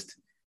 And I just,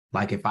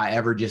 like, if I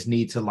ever just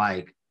need to,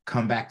 like,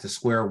 come back to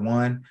square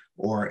one,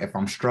 or if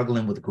I'm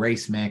struggling with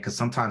grace, man, because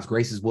sometimes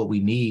grace is what we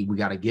need. We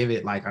got to give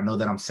it. Like, I know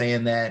that I'm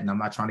saying that and I'm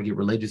not trying to get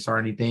religious or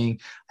anything.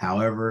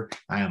 However,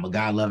 I am a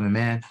God-loving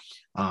man.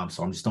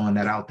 So I'm just throwing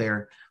that out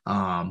there.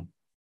 I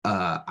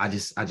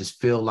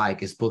just feel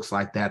like it's books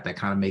like that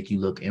kind of make you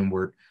look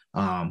inward.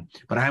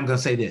 But I am going to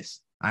say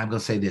this.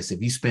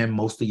 If you spend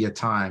most of your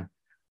time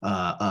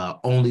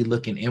only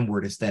looking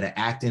inward instead of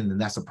acting, then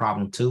that's a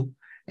problem too.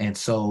 And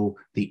so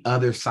the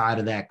other side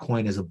of that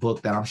coin is a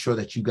book that I'm sure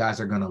that you guys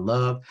are going to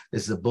love.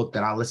 This is a book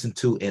that I listen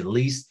to at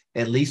least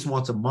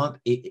once a month,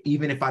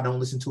 even if I don't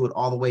listen to it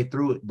all the way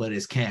through it, but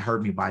it's Can't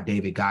Hurt Me by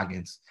David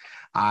Goggins.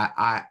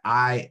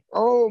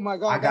 Oh my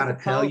God. I got to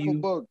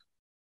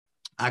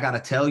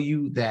tell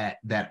you, that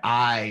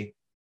I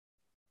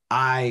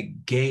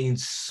gained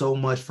so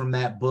much from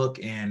that book.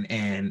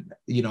 And,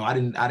 you know, I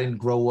didn't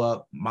grow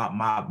up.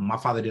 My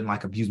father didn't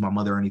like abuse my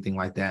mother or anything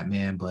like that,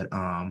 man. But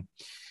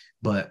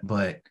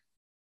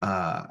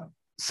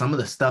some of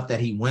the stuff that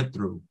he went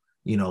through,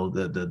 you know,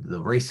 the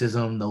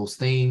racism, those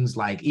things,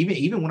 like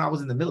even when I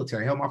was in the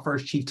military, hell, my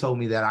first chief told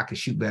me that I could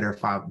shoot better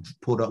if I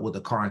pulled up with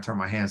a car and turned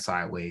my hand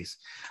sideways.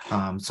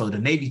 So the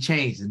Navy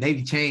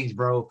changed,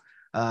 bro.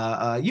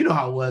 You know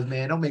how it was,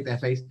 man. Don't make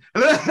that face.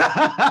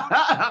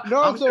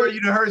 No, I'm sure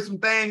you'd have heard some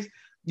things,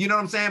 you know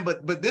what I'm saying?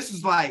 But this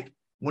is like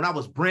when I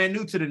was brand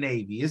new to the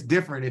Navy. It's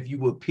different if you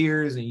with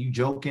peers and you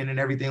joking and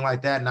everything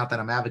like that. Not that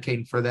I'm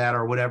advocating for that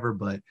or whatever,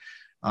 but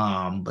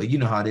you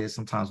know how it is.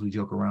 Sometimes we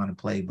joke around and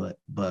play, but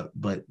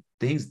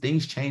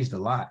things changed a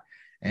lot.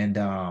 And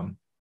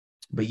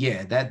but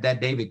yeah,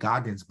 that David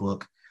Goggins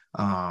book,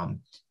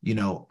 you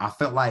know, I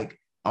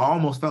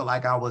almost felt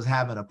like I was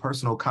having a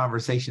personal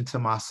conversation to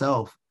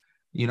myself.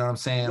 You know what I'm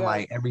saying? Yes.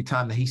 Like every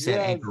time that he said,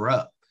 yes, anchor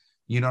up,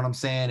 you know what I'm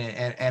saying?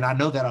 And I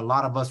know that a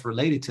lot of us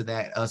related to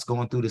that, us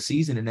going through the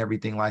season and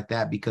everything like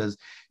that, because,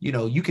 you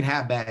know, you can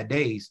have bad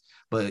days,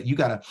 but you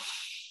got to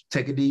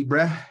take a deep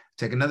breath,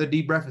 take another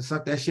deep breath and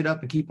suck that shit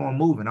up and keep on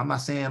moving. I'm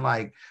not saying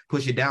like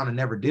push it down and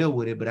never deal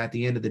with it, but at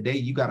the end of the day,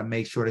 you got to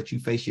make sure that you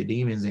face your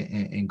demons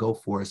and go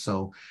for it.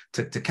 So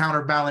to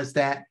counterbalance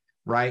that,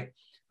 right?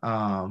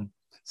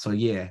 So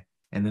yeah.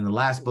 And then the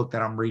last book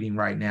that I'm reading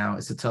right now,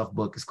 it's a tough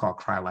book. It's called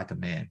Cry Like a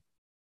Man.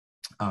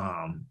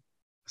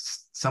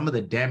 Some of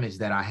the damage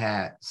that I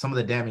had,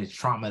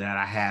 trauma that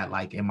I had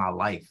like in my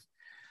life,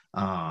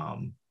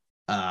 I'm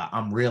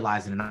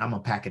realizing, and I'm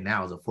unpacking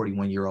now as a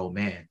 41-year-old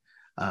man,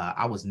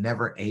 I was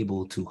never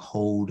able to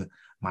hold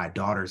my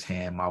daughter's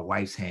hand, my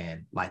wife's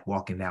hand, like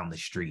walking down the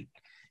street.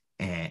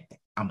 And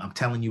I'm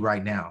telling you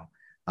right now,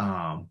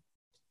 and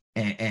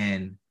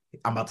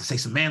I'm about to say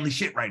some manly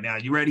shit right now.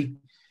 You ready?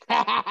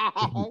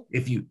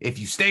 if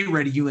you stay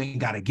ready, you ain't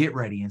got to get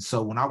ready. And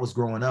so when I was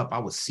growing up, I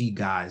would see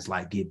guys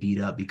like get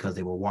beat up because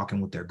they were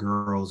walking with their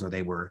girls, or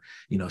they were,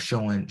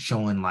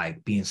 showing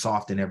like being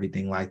soft and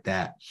everything like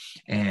that.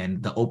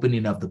 And the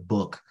opening of the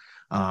book,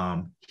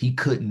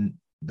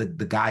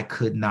 the guy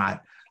could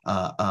not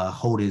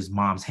hold his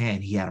mom's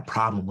hand. He had a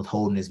problem with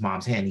holding his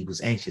mom's hand. He was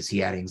anxious. He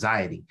had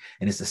anxiety.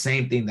 And it's the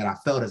same thing that I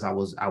felt as I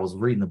was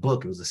reading the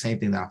book. It was the same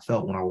thing that I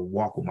felt when I would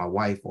walk with my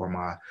wife or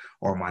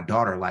my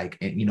daughter, like,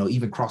 and,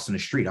 even crossing the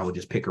street, I would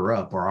just pick her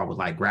up, or I would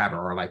like grab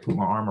her, or like put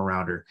my arm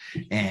around her.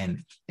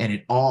 And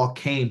it all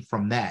came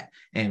from that.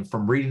 And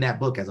from reading that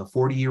book as a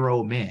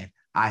 40-year-old man,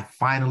 I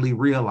finally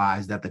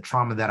realized that the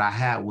trauma that I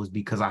had was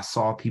because I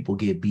saw people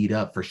get beat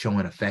up for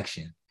showing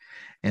affection.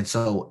 And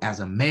so as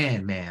a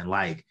man,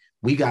 like,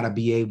 we got to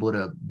be able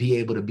to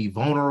be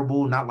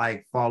vulnerable, not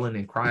like falling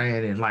and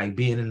crying and like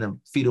being in the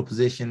fetal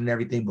position and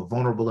everything, but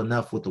vulnerable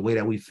enough with the way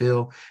that we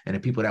feel and the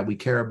people that we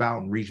care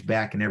about, and reach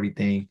back and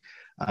everything,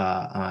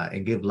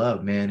 and give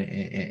love, man,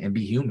 and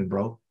be human,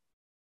 bro.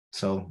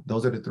 So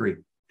those are the three.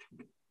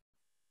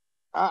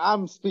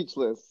 I'm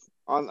speechless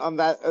on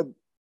that.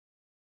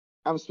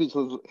 I'm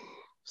speechless.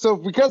 So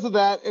because of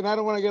that, and I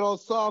don't want to get all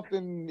soft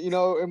and,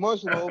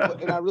 emotional,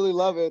 and I really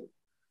love it.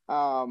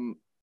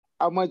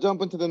 I'm going to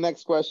jump into the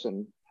next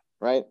question,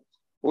 right?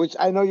 Which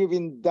I know you've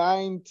been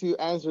dying to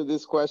answer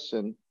this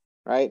question,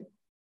 right?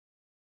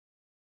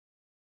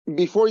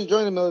 Before you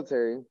join the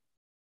military,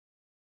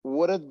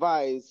 what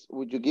advice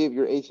would you give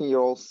your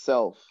 18-year-old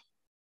self?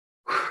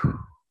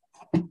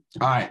 All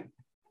right.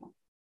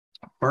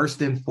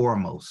 First and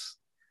foremost,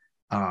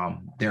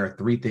 there are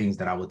three things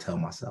that I would tell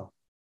myself,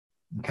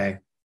 okay?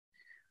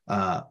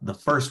 The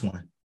first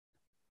one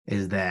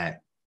is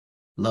that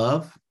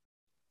love,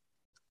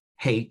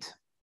 hate,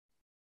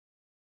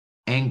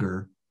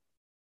 anger,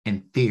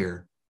 and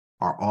fear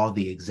are all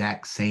the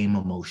exact same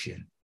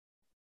emotion,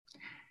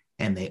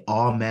 and they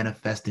all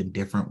manifest in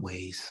different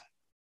ways.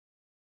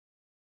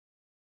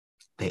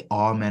 They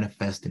all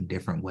manifest in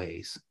different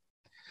ways.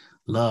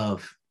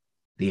 Love,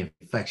 the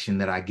affection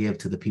that I give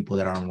to the people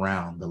that are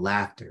around, the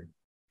laughter.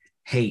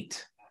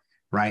 Hate,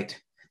 right?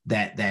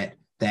 That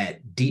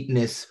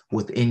deepness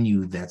within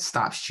you that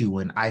stops you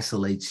and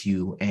isolates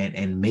you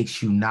and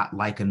makes you not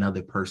like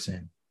another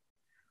person.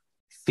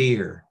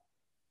 Fear,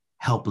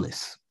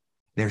 helpless.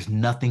 There's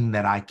nothing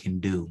that I can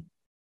do.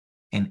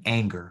 And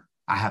anger,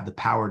 I have the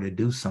power to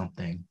do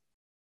something,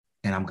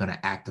 and I'm going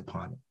to act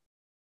upon it.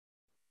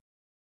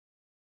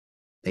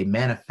 They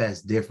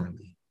manifest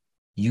differently.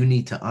 You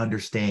need to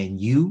understand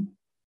you,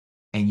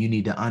 and you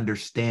need to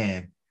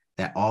understand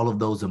that all of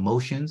those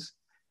emotions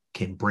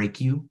can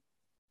break you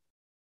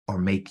or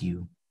make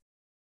you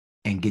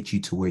and get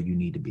you to where you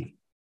need to be.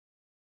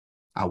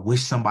 I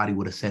wish somebody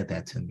would have said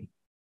that to me,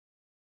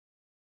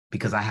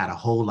 because I had a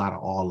whole lot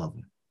of all of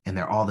them, and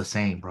they're all the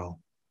same, bro.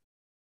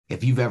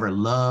 If you've ever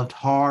loved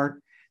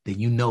hard, then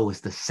you know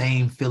it's the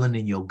same feeling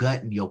in your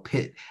gut and your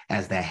pit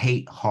as that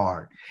hate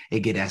hard.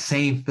 It get that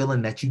same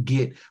feeling that you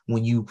get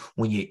when your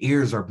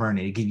ears are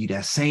burning. It give you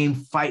that same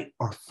fight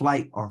or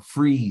flight or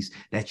freeze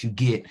that you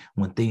get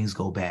when things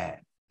go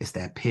bad. It's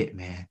that pit,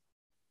 man.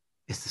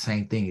 It's the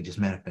same thing. It just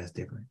manifests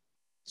different.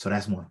 So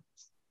that's one.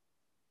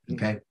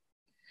 Okay.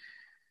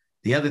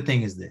 The other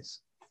thing is this.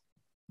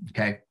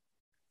 Okay.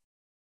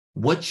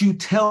 What you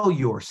tell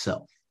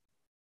yourself,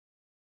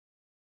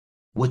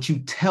 what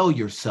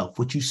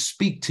you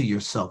speak to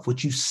yourself,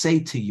 what you say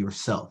to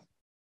yourself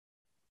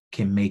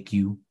can make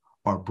you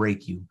or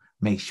break you.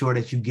 Make sure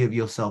that you give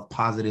yourself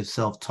positive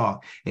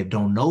self-talk. If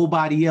don't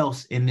nobody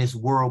else in this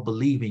world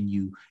believe in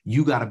you,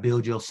 you got to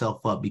build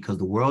yourself up, because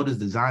the world is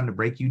designed to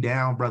break you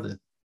down, brother.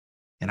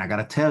 And I got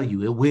to tell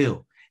you, it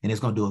will. And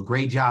it's going to do a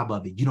great job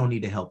of it. You don't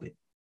need to help it.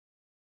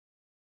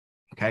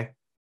 Okay.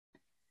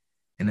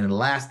 And then the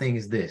last thing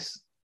is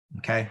this.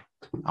 Okay.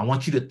 I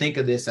want you to think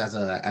of this as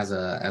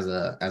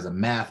a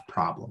math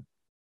problem.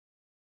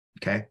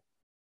 Okay.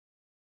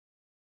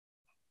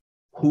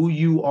 Who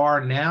you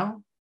are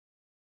now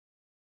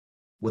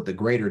with the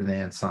greater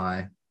than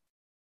sign,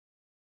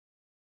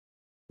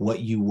 what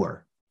you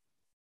were.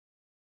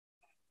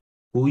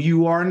 Who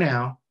you are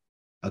now,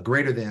 a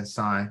greater than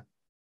sign,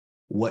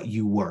 what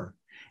you were.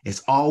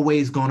 It's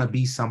always going to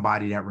be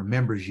somebody that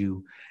remembers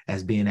you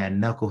as being that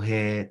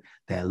knucklehead,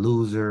 that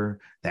loser,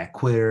 that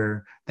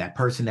quitter, that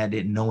person that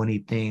didn't know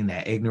anything,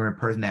 that ignorant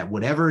person, that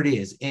whatever it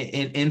is,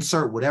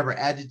 insert whatever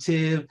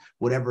adjective,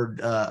 whatever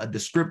a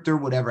descriptor,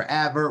 whatever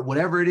adverb,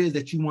 whatever it is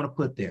that you want to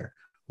put there,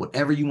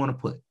 whatever you want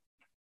to put.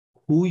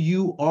 Who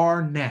you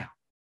are now,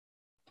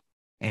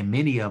 and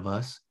many of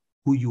us,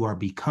 who you are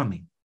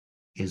becoming,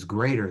 is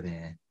greater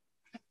than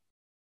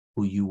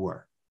who you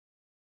were.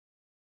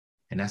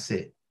 And that's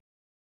it.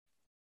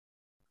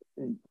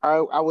 I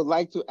would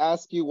like to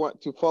ask you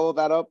to follow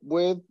that up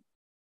with,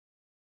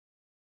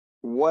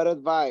 what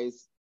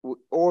advice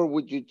or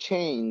would you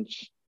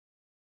change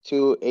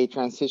to a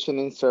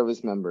transitioning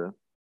service member?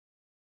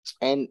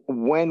 And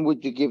when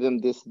would you give them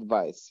this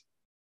advice?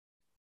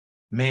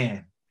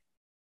 Man,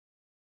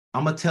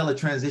 I'm going to tell a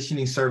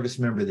transitioning service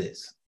member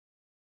this.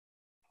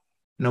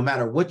 no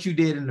matter what you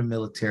did in the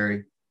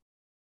military,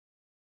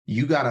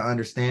 you got to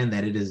understand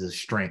that it is a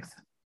strength.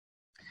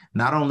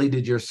 Not only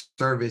did your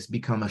service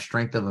become a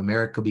strength of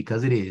America,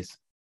 because it is,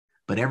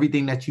 but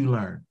everything that you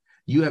learned,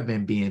 you have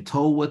been being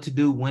told what to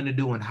do, when to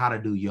do, and how to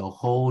do your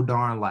whole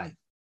darn life.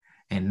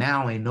 And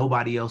now ain't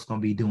nobody else going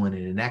to be doing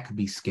it. And that could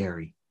be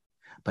scary.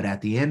 But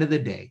at the end of the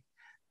day,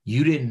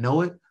 you didn't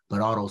know it,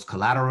 but all those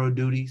collateral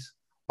duties,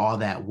 all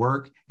that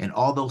work, and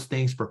all those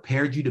things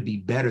prepared you to be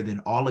better than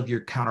all of your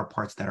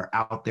counterparts that are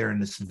out there in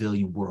the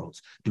civilian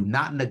worlds. Do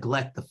not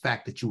neglect the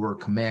fact that you were a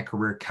command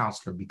career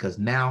counselor, because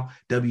now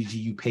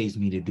WGU pays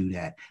me to do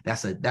that.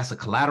 That's a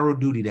collateral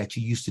duty that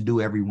you used to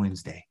do every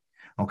Wednesday.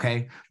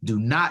 Okay. Do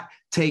not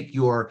take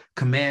your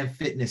command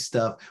fitness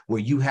stuff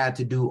where you had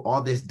to do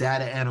all this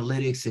data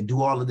analytics and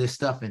do all of this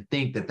stuff and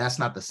think that that's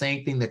not the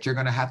same thing that you're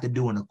going to have to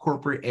do in a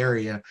corporate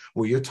area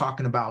where you're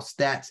talking about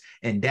stats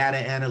and data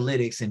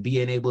analytics and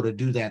being able to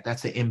do that.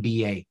 That's an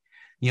MBA.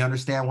 You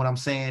understand what I'm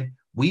saying?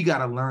 We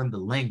got to learn the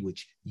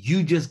language.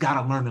 You just got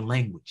to learn the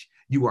language.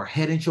 You are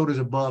head and shoulders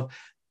above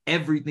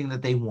everything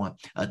that they want.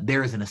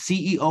 There isn't a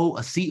CEO,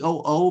 a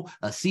COO,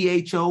 a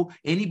CHO,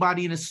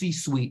 anybody in a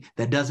C-suite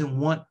that doesn't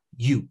want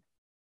you.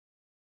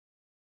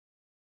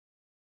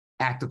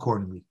 Act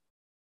accordingly.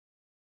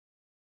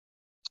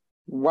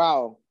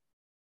 Wow.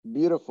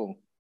 Beautiful.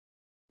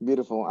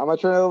 Beautiful. I'm going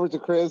to turn it over to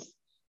Chris.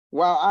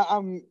 Wow.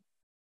 I'm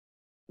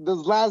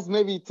those last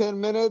maybe 10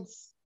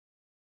 minutes,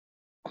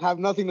 I have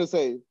nothing to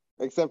say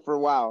except for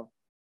wow.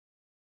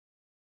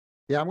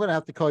 Yeah, I'm going to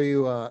have to call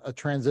you a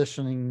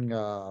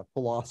transitioning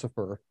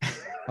philosopher.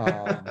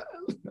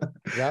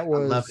 That was,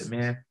 I love it,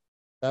 man.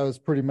 That was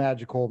pretty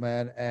magical,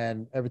 man.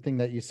 And everything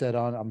that you said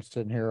I'm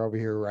sitting here over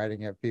here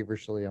writing it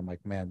feverishly. I'm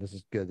like, man, this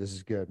is good. This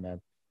is good,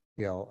 man.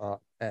 You know,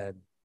 and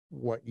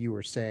what you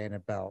were saying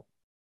about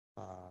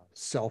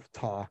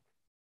self-talk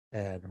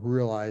and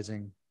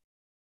realizing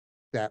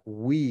that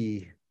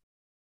we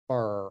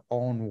are our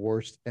own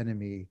worst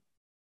enemy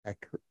at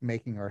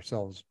making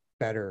ourselves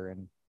better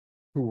and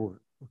who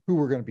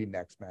we're going to be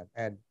next, man.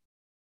 And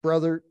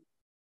brother,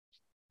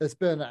 it's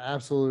been an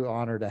absolute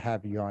honor to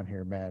have you on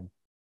here, man.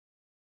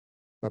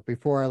 But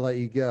before I let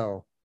you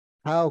go,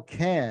 how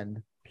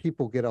can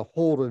people get a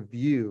hold of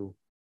you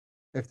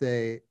if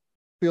they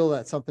feel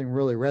that something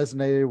really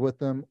resonated with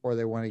them, or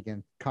they want to get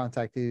in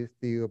contact with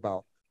you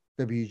about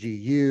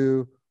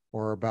WGU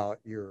or about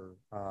your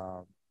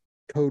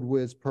Code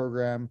Whiz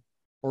program,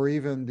 or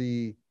even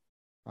the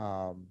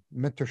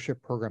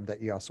mentorship program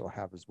that you also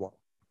have as well?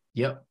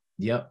 Yep.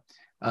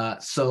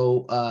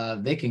 So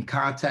they can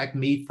contact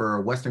me for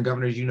Western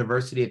Governors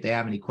University if they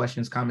have any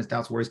questions, comments,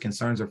 doubts, worries,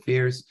 concerns, or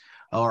fears,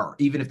 or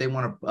even if they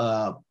want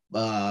to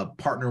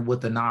partner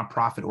with a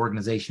nonprofit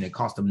organization. It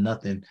costs them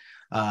nothing.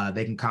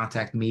 They can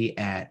contact me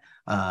at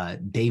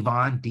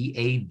Davon,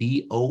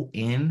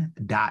 DAVON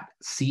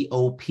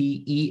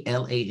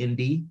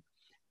COPELAND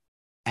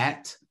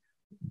at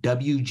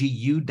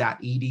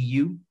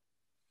WGU.edu.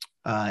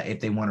 If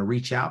they want to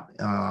reach out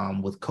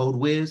with Code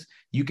Whiz,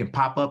 you can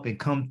pop up and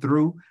come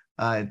through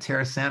in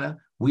Terra Santa.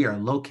 We are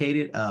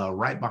located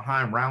right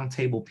behind Round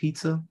Table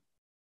Pizza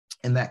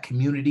in that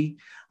community.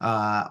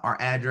 Our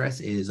address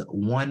is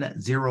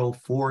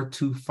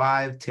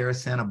 10425 Terra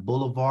Santa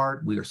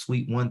Boulevard. We are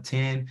Suite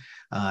 110,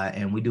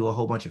 and we do a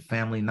whole bunch of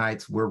family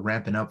nights. We're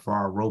ramping up for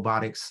our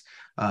robotics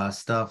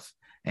stuff,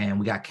 and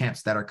we got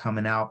camps that are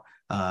coming out.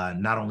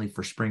 Not only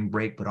for spring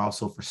break, but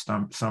also for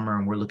summer.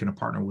 And we're looking to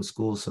partner with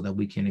schools so that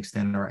we can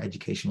extend our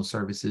educational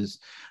services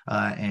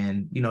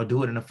and,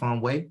 do it in a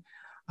fun way.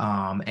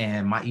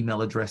 And my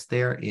email address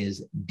there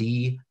is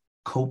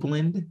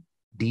dcopeland,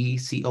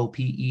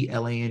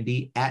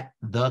 DCOPELAND at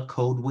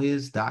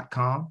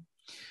thecodewiz.com.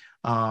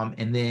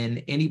 And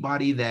then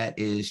anybody that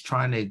is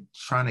trying to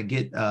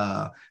get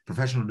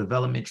professional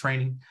development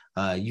training,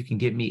 you can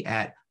get me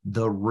at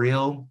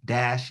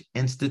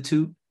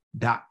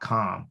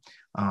thereal-institute.com.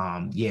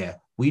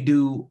 We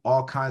do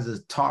all kinds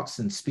of talks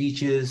and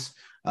speeches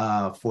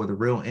for the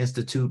Real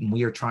Institute, and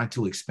we are trying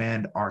to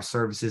expand our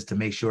services to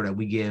make sure that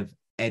we give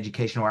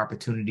educational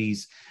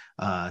opportunities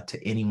to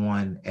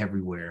anyone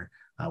everywhere.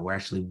 We're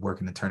actually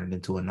working to turn it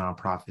into a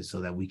nonprofit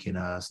so that we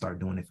can start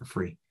doing it for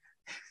free.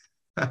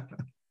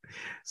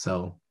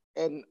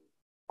 And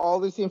all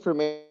this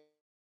information,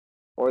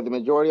 or the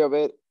majority of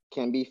it,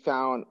 can be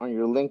found on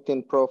your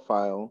LinkedIn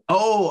profile.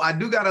 Oh, I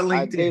do got a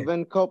LinkedIn.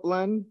 Davon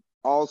Copeland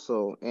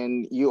also,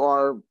 and you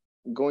are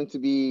going to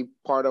be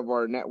part of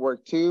our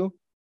network too.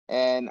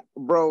 And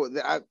bro,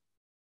 I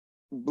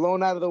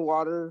blown out of the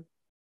water,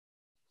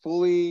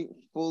 fully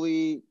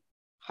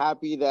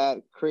happy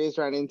that Chris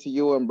ran into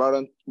you and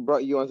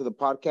brought you onto the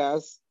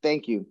podcast.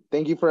 Thank you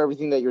for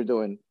everything that you're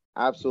doing.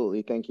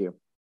 Absolutely, thank you.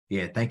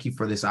 Yeah, thank you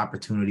for this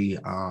opportunity.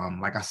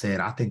 Like I said,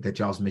 I think that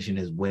y'all's mission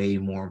is way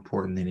more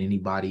important than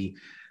anybody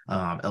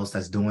else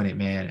that's doing it,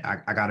 man.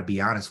 I got to be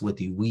honest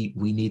with you. We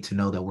need to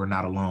know that we're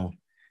not alone,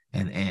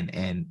 and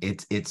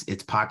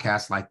it's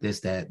podcasts like this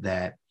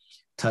that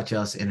touch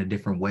us in a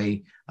different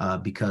way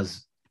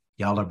because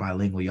y'all are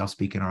bilingual. Y'all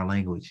speak in our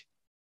language.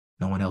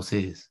 No one else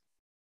is.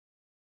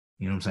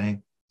 You know what I'm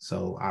saying?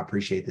 So I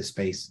appreciate this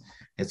space.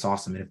 It's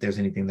awesome. And if there's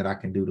anything that I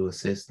can do to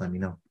assist, let me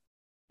know.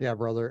 Yeah,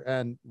 brother.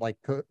 And like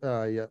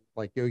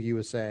Yogi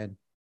was saying,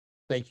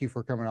 thank you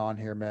for coming on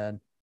here, man.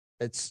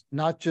 It's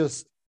not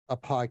just a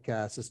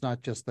podcast. It's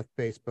not just the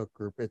Facebook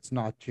group. It's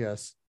not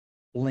just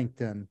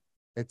LinkedIn.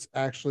 It's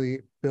actually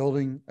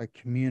building a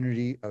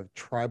community of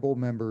tribal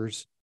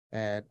members.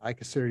 And I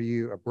consider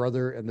you a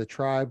brother in the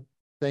tribe.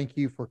 Thank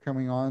you for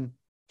coming on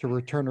to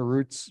Return to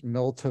Roots,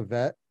 Mill to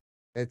Vet.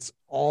 It's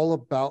all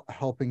about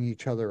helping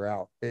each other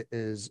out. It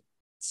is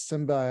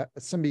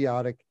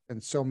symbiotic in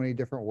so many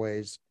different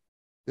ways.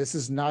 This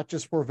is not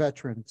just for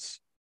veterans.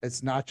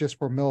 It's not just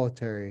for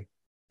military.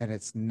 And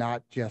it's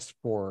not just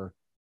for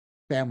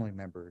family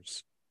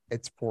members.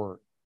 It's for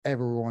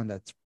everyone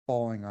that's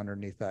falling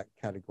underneath that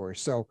category.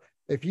 So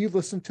if you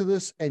listen to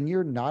this and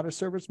you're not a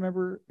service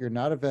member, you're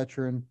not a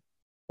veteran,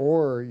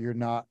 or you're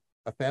not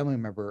a family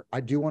member,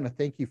 I do want to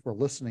thank you for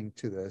listening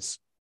to this.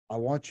 I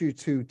want you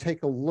to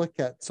take a look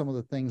at some of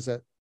the things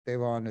that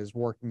Davon is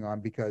working on,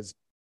 because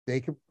they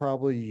could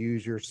probably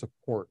use your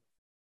support.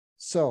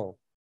 So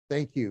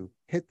thank you.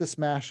 Hit the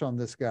smash on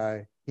this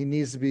guy. He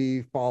needs to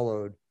be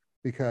followed,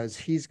 because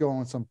he's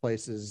going some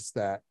places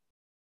that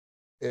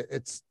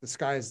it's the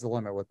sky's the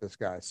limit with this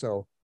guy.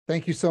 So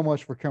thank you so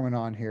much for coming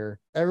on here.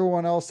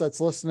 Everyone else that's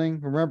listening,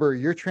 remember,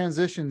 your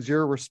transition's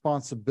your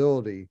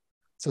responsibility.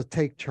 So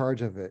take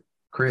charge of it.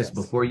 Chris,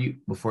 Yes.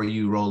 before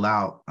you roll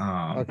out,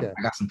 Okay.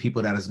 I got some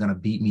people that is going to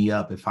beat me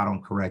up if I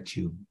don't correct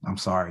you. I'm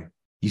sorry.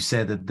 You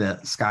said that the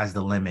sky's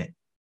the limit.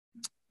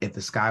 If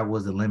the sky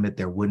was the limit,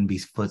 there wouldn't be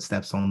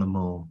footsteps on the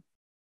moon.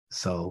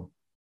 So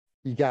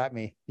You got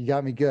me. You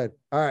got me good.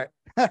 All right.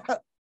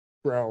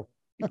 Bro.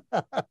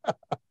 All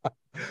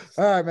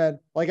right, man.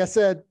 Like I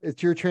said,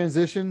 it's your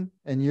transition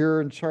and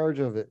you're in charge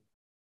of it.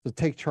 So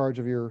take charge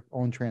of your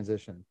own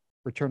transition.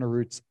 Return to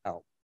Roots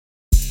out.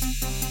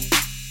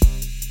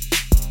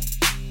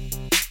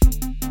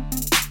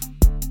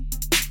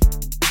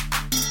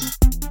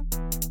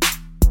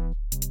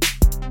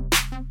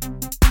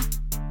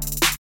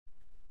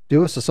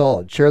 Do us a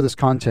solid. Share this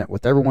content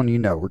with everyone you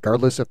know,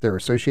 regardless if they're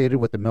associated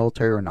with the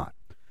military or not.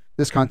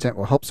 This content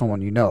will help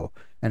someone you know,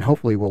 and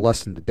hopefully will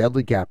lessen the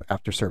deadly gap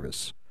after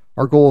service.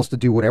 Our goal is to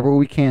do whatever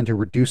we can to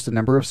reduce the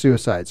number of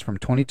suicides from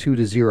 22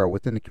 to 0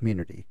 within the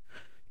community.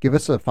 Give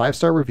us a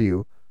 5-star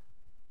review,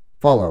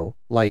 follow,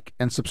 like,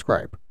 and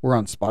subscribe. We're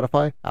on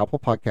Spotify, Apple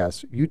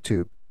Podcasts,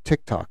 YouTube,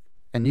 TikTok,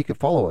 and you can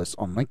follow us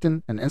on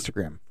LinkedIn and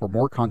Instagram for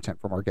more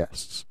content from our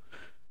guests.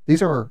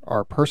 These are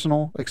our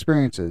personal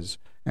experiences,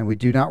 and we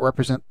do not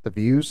represent the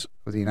views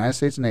of the United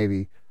States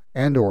Navy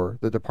and or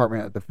the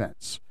Department of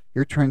Defense.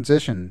 Your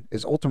transition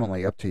is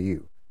ultimately up to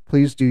you.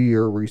 Please do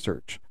your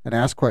research and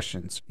ask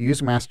questions.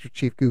 Use Master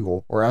Chief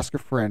Google or ask a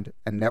friend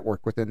and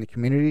network within the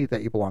community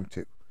that you belong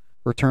to.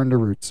 Return to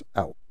Roots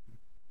out.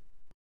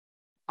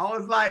 I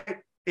was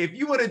like, if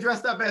you would have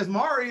dressed up as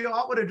Mario,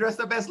 I would have dressed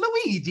up as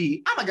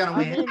Luigi. I'm gonna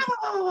win.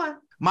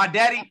 My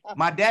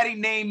daddy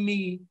named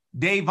me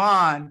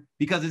Davon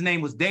because his name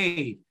was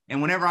Dave.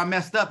 And whenever I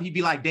messed up, he'd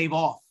be like, Dave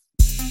off.